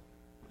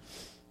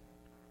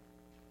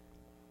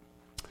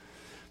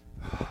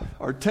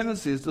 Our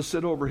tendency is to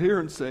sit over here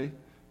and say,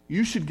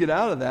 you should get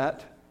out of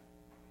that.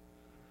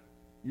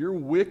 You're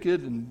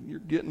wicked and you're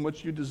getting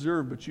what you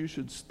deserve, but you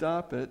should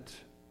stop it.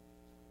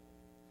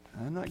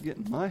 I'm not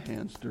getting my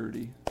hands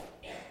dirty.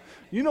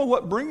 You know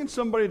what? Bringing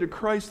somebody to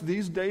Christ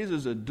these days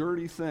is a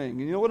dirty thing.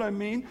 You know what I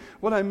mean?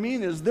 What I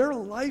mean is their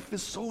life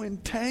is so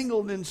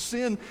entangled in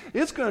sin,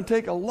 it's going to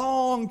take a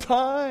long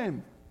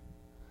time.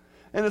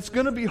 And it's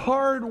going to be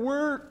hard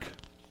work.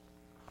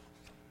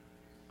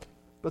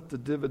 But the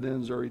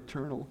dividends are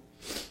eternal.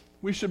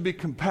 We should be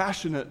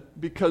compassionate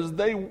because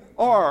they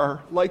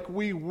are like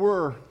we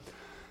were.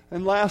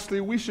 And lastly,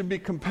 we should be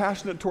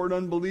compassionate toward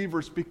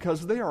unbelievers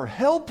because they are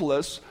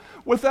helpless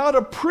without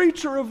a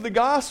preacher of the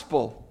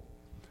gospel.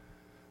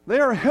 They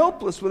are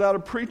helpless without a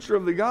preacher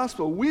of the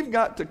gospel. We've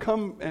got to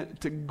come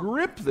to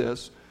grip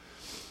this.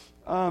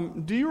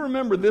 Do you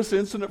remember this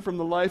incident from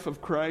the life of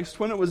Christ?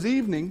 When it was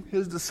evening,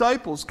 his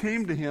disciples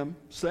came to him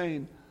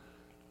saying,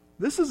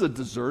 this is a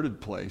deserted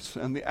place,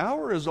 and the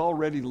hour is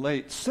already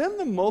late. Send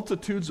the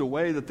multitudes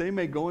away that they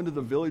may go into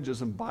the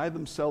villages and buy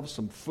themselves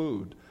some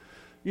food.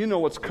 You know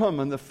what's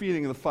coming, the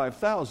feeding of the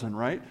 5,000,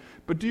 right?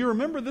 But do you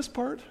remember this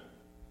part?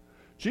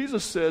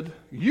 Jesus said,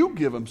 you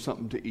give them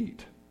something to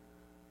eat.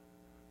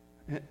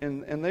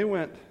 And they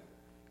went,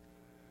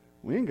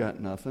 we ain't got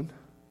nothing.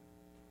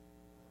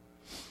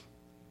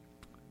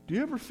 Do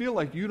you ever feel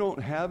like you don't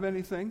have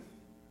anything?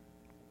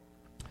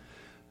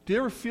 Do you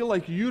ever feel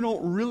like you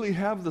don't really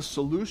have the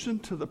solution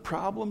to the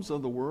problems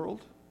of the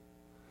world?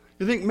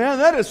 You think, man,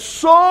 that is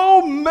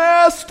so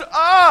messed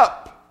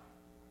up.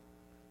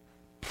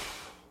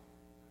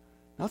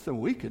 Nothing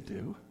we could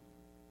do.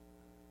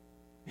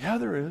 Yeah,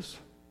 there is.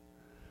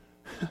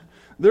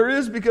 There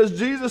is because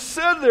Jesus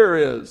said there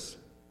is.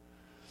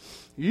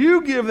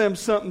 You give them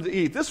something to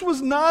eat. This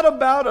was not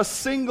about a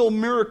single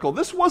miracle.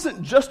 This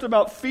wasn't just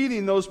about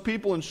feeding those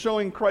people and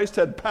showing Christ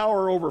had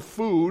power over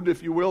food,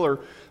 if you will, or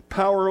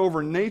power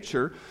over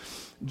nature.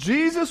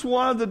 Jesus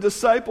wanted the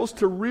disciples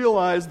to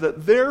realize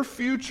that their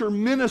future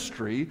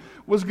ministry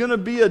was going to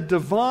be a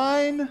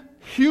divine,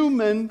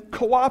 human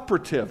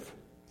cooperative.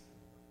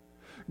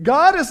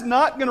 God is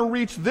not going to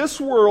reach this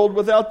world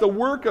without the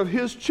work of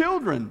His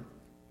children.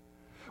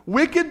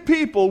 Wicked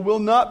people will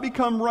not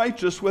become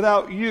righteous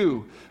without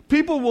you.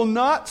 People will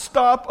not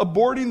stop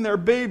aborting their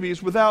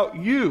babies without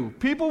you.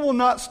 People will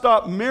not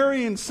stop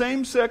marrying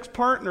same-sex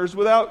partners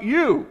without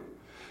you.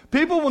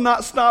 People will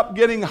not stop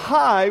getting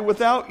high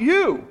without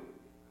you.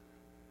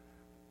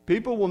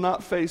 People will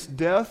not face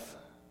death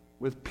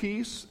with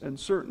peace and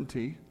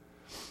certainty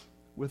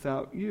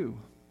without you.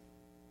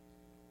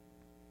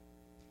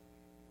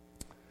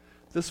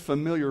 This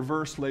familiar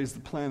verse lays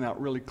the plan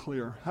out really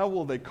clear. How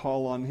will they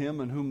call on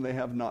Him in whom they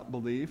have not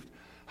believed?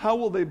 How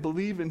will they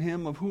believe in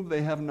Him of whom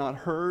they have not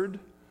heard?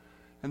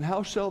 And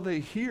how shall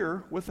they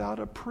hear without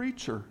a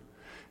preacher?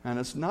 And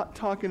it's not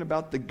talking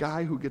about the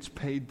guy who gets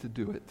paid to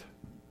do it.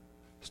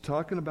 It's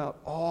talking about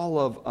all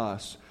of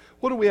us.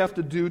 What do we have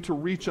to do to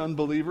reach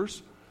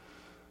unbelievers?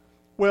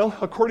 Well,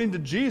 according to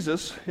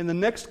Jesus, in the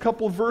next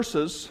couple of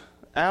verses,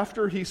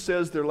 after He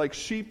says they're like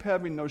sheep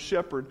having no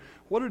shepherd,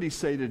 what did He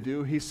say to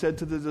do? He said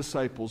to the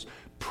disciples,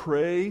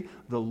 pray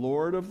the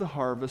Lord of the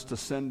harvest to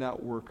send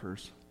out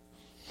workers.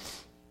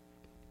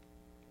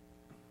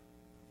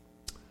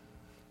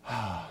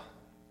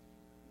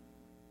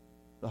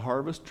 The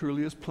harvest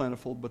truly is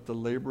plentiful, but the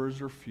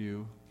laborers are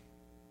few.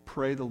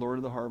 Pray the Lord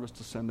of the harvest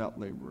to send out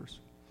laborers.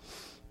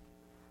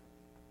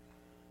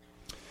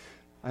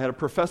 I had a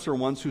professor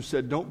once who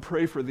said, don't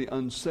pray for the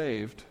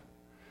unsaved.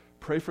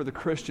 Pray for the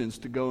Christians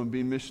to go and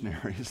be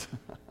missionaries.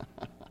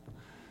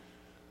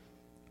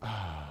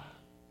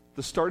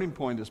 The starting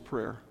point is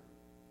prayer.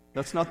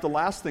 That's not the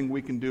last thing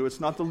we can do.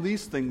 It's not the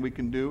least thing we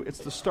can do. It's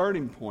the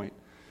starting point.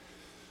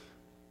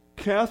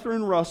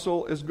 Catherine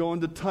Russell is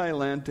going to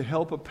Thailand to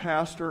help a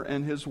pastor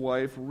and his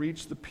wife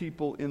reach the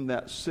people in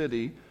that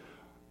city.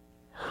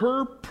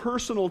 her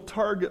personal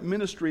target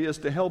ministry is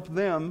to help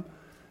them,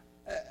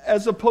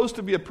 as opposed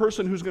to be a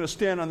person who's going to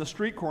stand on the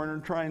street corner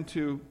and trying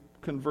to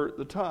convert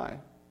the Thai.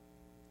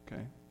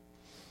 Okay?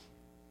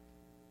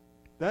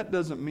 That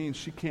doesn't mean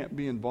she can't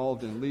be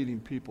involved in leading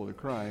people to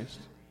Christ.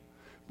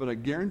 But I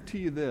guarantee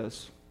you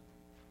this,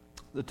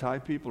 the Thai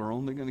people are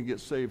only going to get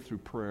saved through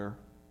prayer.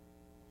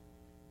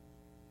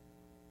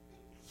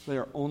 They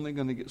are only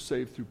going to get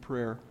saved through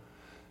prayer.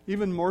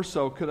 Even more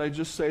so, could I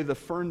just say the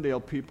Ferndale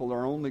people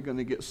are only going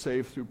to get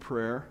saved through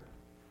prayer?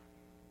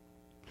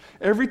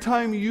 Every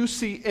time you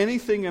see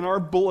anything in our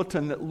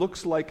bulletin that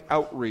looks like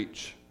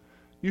outreach,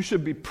 you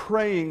should be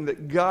praying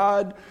that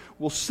God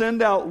will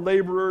send out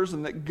laborers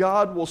and that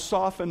God will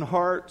soften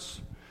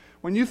hearts.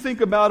 When you think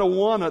about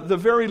Awana, the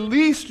very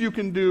least you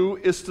can do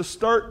is to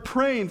start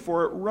praying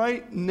for it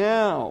right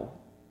now.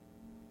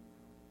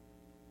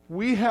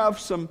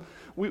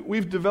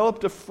 We've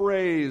developed a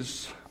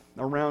phrase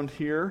around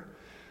here.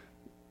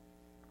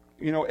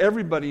 You know,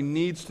 everybody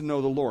needs to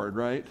know the Lord,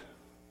 right?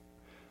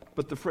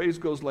 But the phrase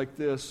goes like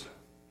this: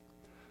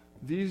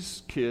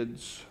 these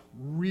kids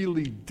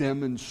really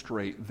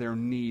demonstrate their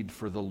need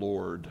for the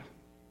Lord.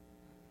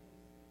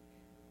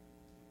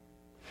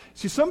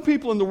 See, some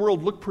people in the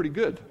world look pretty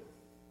good,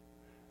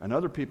 and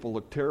other people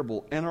look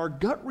terrible. And our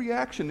gut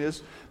reaction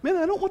is, man,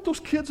 I don't want those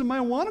kids in my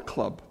Awana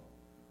club.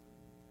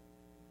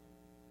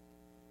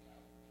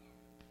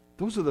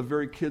 Those are the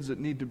very kids that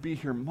need to be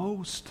here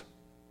most.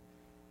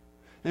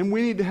 And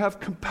we need to have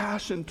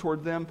compassion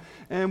toward them,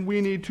 and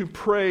we need to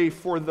pray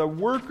for the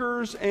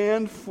workers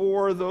and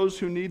for those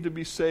who need to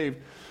be saved.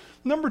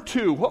 Number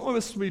 2, what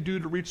must we do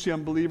to reach the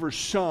unbelievers?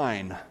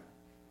 Shine.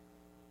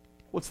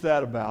 What's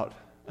that about?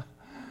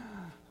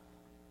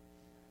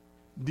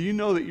 Do you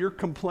know that your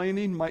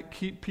complaining might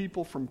keep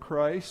people from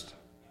Christ?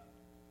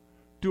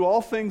 Do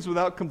all things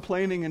without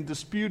complaining and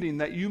disputing,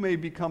 that you may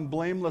become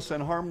blameless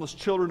and harmless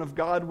children of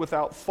God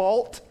without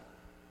fault,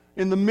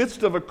 in the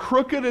midst of a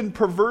crooked and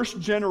perverse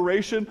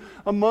generation,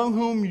 among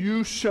whom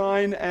you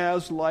shine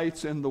as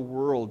lights in the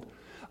world.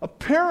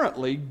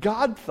 Apparently,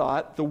 God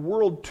thought the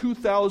world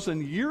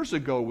 2,000 years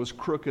ago was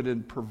crooked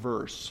and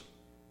perverse.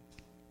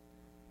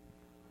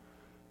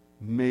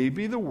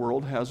 Maybe the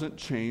world hasn't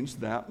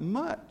changed that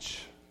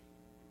much.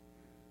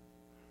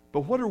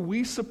 But what are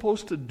we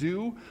supposed to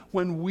do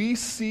when we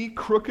see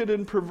crooked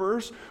and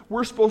perverse?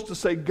 We're supposed to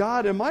say,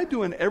 God, am I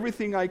doing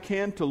everything I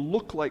can to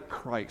look like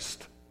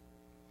Christ?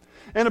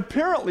 And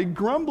apparently,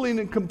 grumbling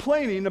and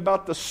complaining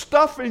about the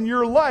stuff in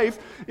your life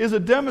is a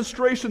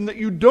demonstration that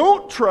you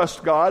don't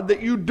trust God,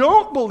 that you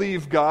don't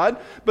believe God,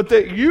 but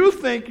that you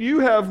think you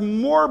have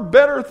more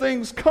better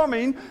things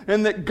coming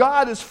and that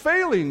God is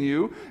failing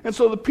you. And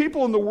so the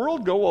people in the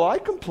world go, well, I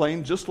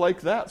complain just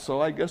like that,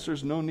 so I guess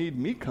there's no need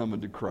me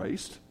coming to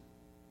Christ.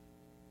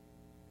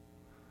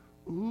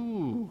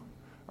 Ooh,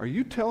 are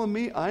you telling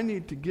me I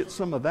need to get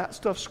some of that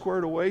stuff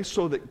squared away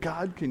so that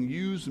God can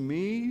use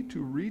me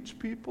to reach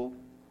people?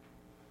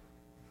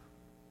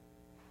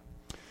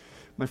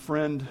 My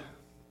friend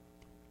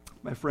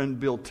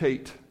Bill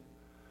Tate,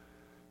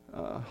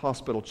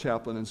 hospital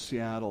chaplain in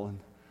Seattle, and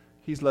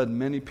he's led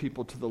many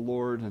people to the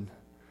Lord. And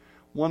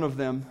one of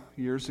them,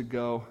 years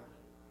ago,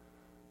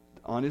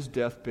 on his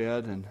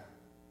deathbed, and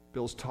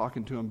Bill's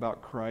talking to him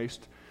about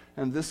Christ,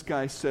 and this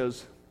guy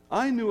says,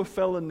 I knew a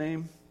fella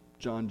named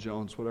John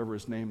Jones, whatever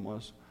his name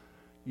was,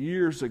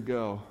 years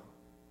ago.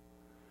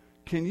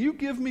 Can you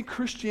give me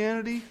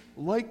Christianity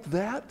like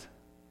that?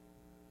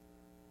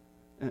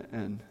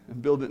 And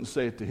Bill didn't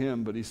say it to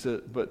him, but he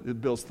said,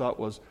 but Bill's thought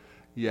was,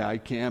 yeah, I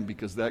can,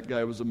 because that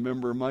guy was a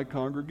member of my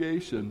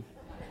congregation.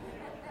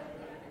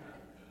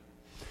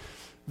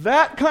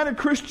 That kind of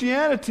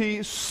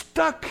Christianity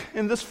stuck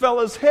in this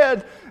fella's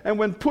head, and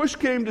when push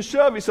came to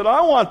shove, he said,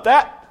 I want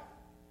that.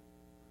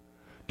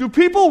 Do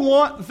people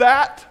want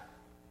that?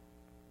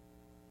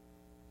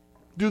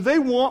 Do they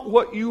want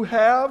what you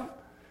have?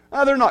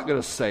 They're not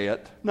going to say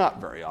it, not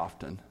very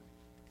often.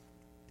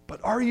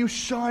 But are you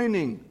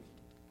shining?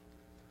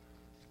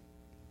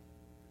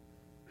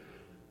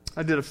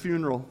 I did a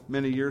funeral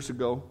many years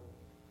ago.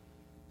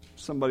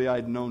 Somebody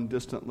I'd known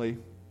distantly,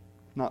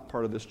 not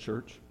part of this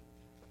church.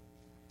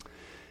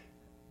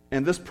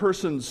 And this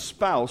person's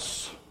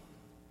spouse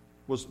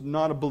was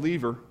not a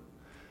believer.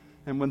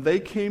 And when they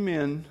came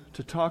in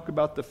to talk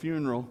about the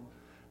funeral,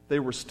 they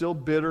were still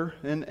bitter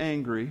and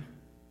angry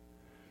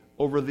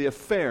over the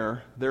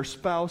affair their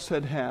spouse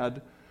had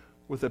had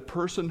with a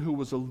person who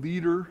was a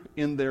leader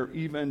in their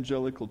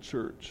evangelical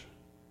church.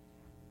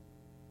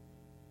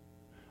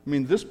 I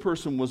mean, this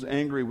person was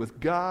angry with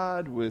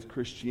God, with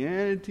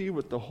Christianity,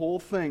 with the whole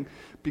thing,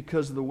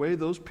 because of the way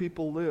those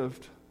people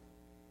lived.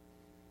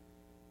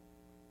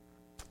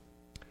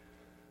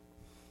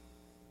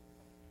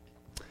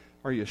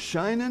 Are you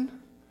shining,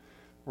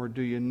 or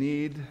do you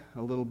need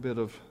a little bit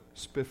of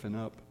spiffing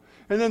up?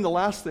 And then the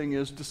last thing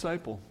is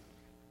disciple.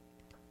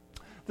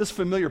 This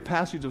familiar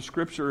passage of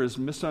Scripture is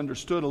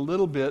misunderstood a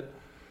little bit.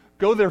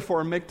 Go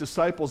therefore and make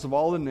disciples of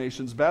all the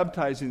nations,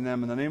 baptizing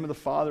them in the name of the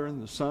Father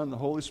and the Son and the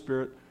Holy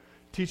Spirit,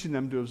 teaching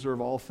them to observe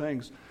all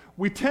things.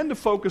 we tend to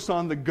focus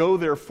on the go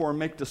therefore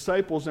make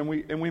disciples, and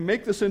we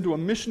make this into a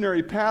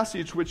missionary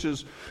passage, which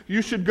is,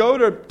 you should go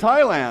to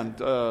Thailand,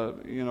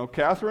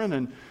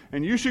 Catherine,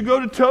 and you should go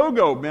to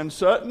Togo, Ben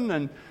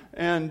Sutton,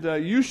 and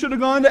you should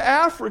have gone to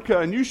Africa,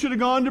 and you should have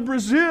gone to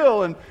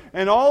Brazil,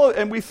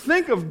 and we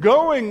think of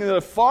going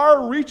the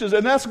far reaches,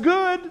 and that's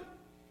good.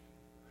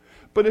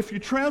 But if you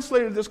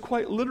translated this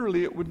quite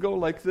literally, it would go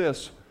like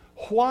this: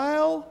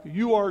 while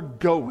you are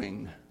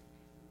going,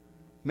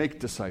 make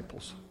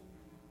disciples.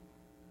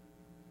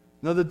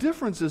 Now the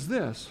difference is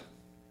this.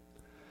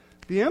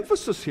 The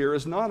emphasis here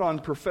is not on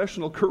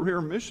professional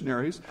career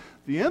missionaries.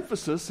 The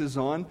emphasis is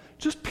on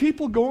just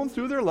people going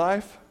through their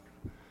life.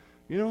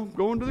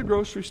 Going to the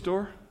grocery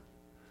store.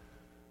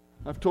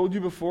 I've told you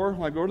before,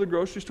 when I go to the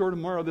grocery store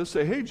tomorrow, they'll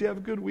say, "Hey, did you have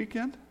a good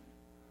weekend?"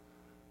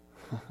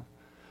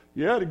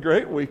 "Yeah, I had a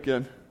great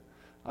weekend.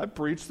 I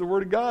preached the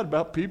Word of God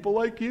about people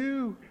like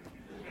you."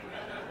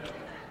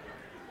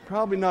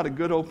 Probably not a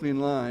good opening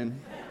line.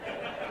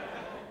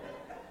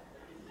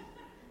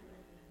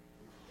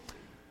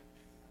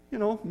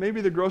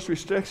 Maybe the grocery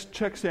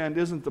check stand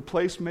isn't the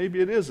place.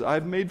 Maybe it is.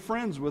 I've made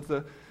friends with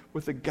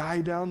a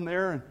guy down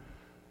there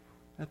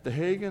at the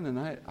Hagen, and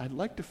I'd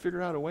like to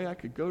figure out a way I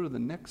could go to the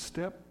next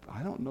step.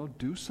 I don't know,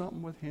 do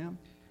something with him.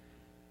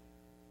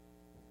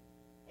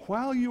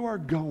 While you are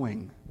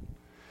going,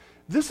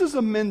 this is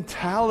a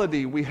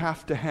mentality we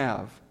have to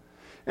have.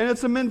 And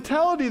it's a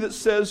mentality that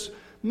says,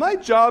 my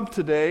job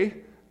today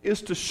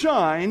is to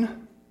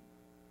shine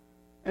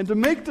and to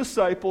make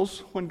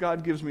disciples when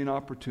God gives me an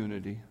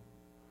opportunity.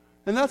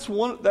 And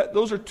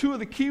those are two of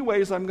the key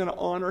ways I'm going to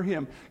honor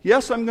Him.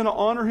 Yes, I'm going to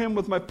honor Him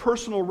with my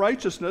personal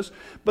righteousness,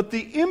 but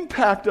the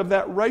impact of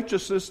that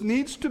righteousness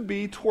needs to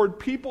be toward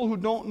people who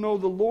don't know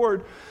the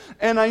Lord.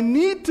 And I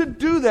need to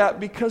do that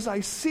because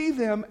I see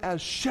them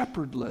as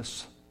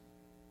shepherdless.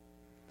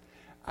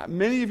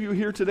 Many of you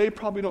here today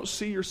probably don't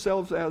see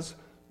yourselves as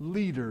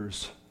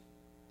leaders,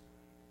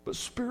 but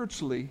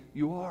spiritually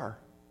you are.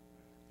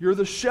 You're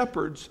the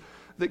shepherds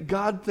that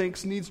God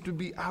thinks needs to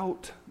be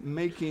out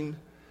making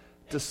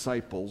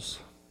disciples.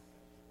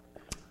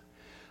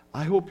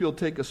 I hope you'll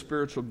take a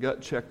spiritual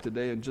gut check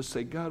today and just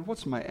say, "God,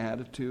 what's my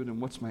attitude and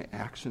what's my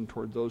action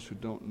toward those who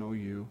don't know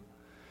you?"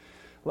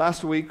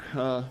 Last week,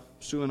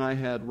 Sue and I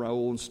had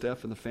Raul and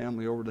Steph and the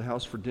family over to the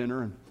house for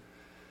dinner, and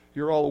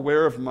you're all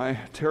aware of my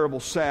terrible,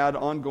 sad,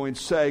 ongoing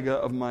saga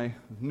of my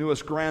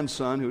newest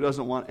grandson who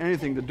doesn't want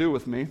anything to do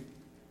with me.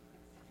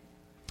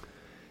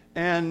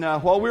 And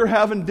while we were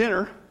having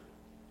dinner,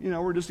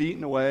 we're just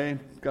eating away,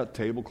 got a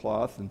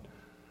tablecloth, and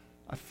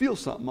I feel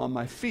something on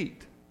my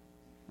feet.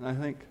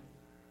 And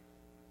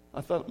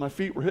I thought my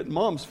feet were hitting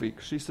Mom's feet,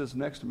 because she sits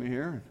next to me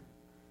here. And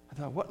I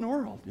thought, what in the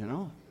world,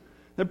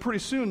 Then pretty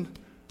soon,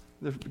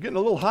 they're getting a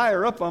little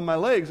higher up on my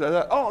legs. I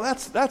thought, oh,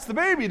 that's the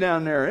baby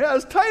down there. Yeah,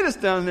 it's Titus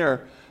down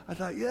there. I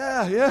thought,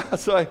 yeah.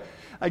 So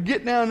I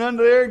get down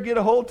under there, get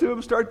a hold to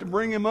him, start to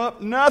bring him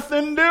up.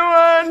 Nothing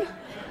doing.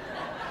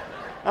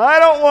 I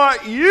don't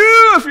want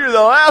you if you're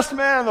the last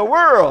man in the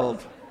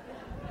world.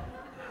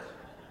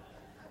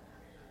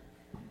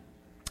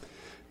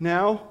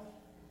 Now,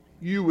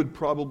 you would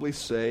probably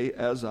say,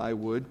 as I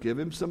would, give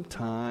him some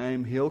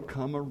time. He'll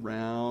come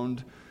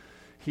around.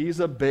 He's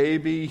a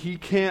baby. He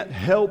can't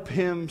help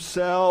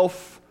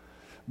himself.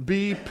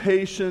 Be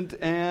patient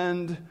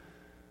and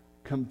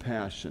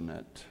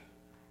compassionate.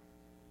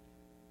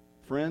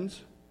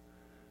 Friends,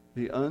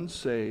 the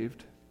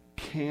unsaved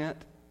can't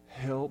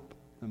help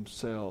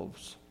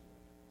themselves.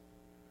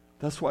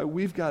 That's why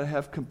we've got to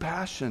have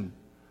compassion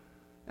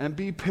and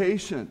be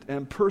patient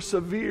and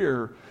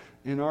persevere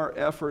in our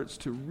efforts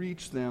to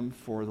reach them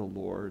for the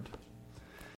Lord.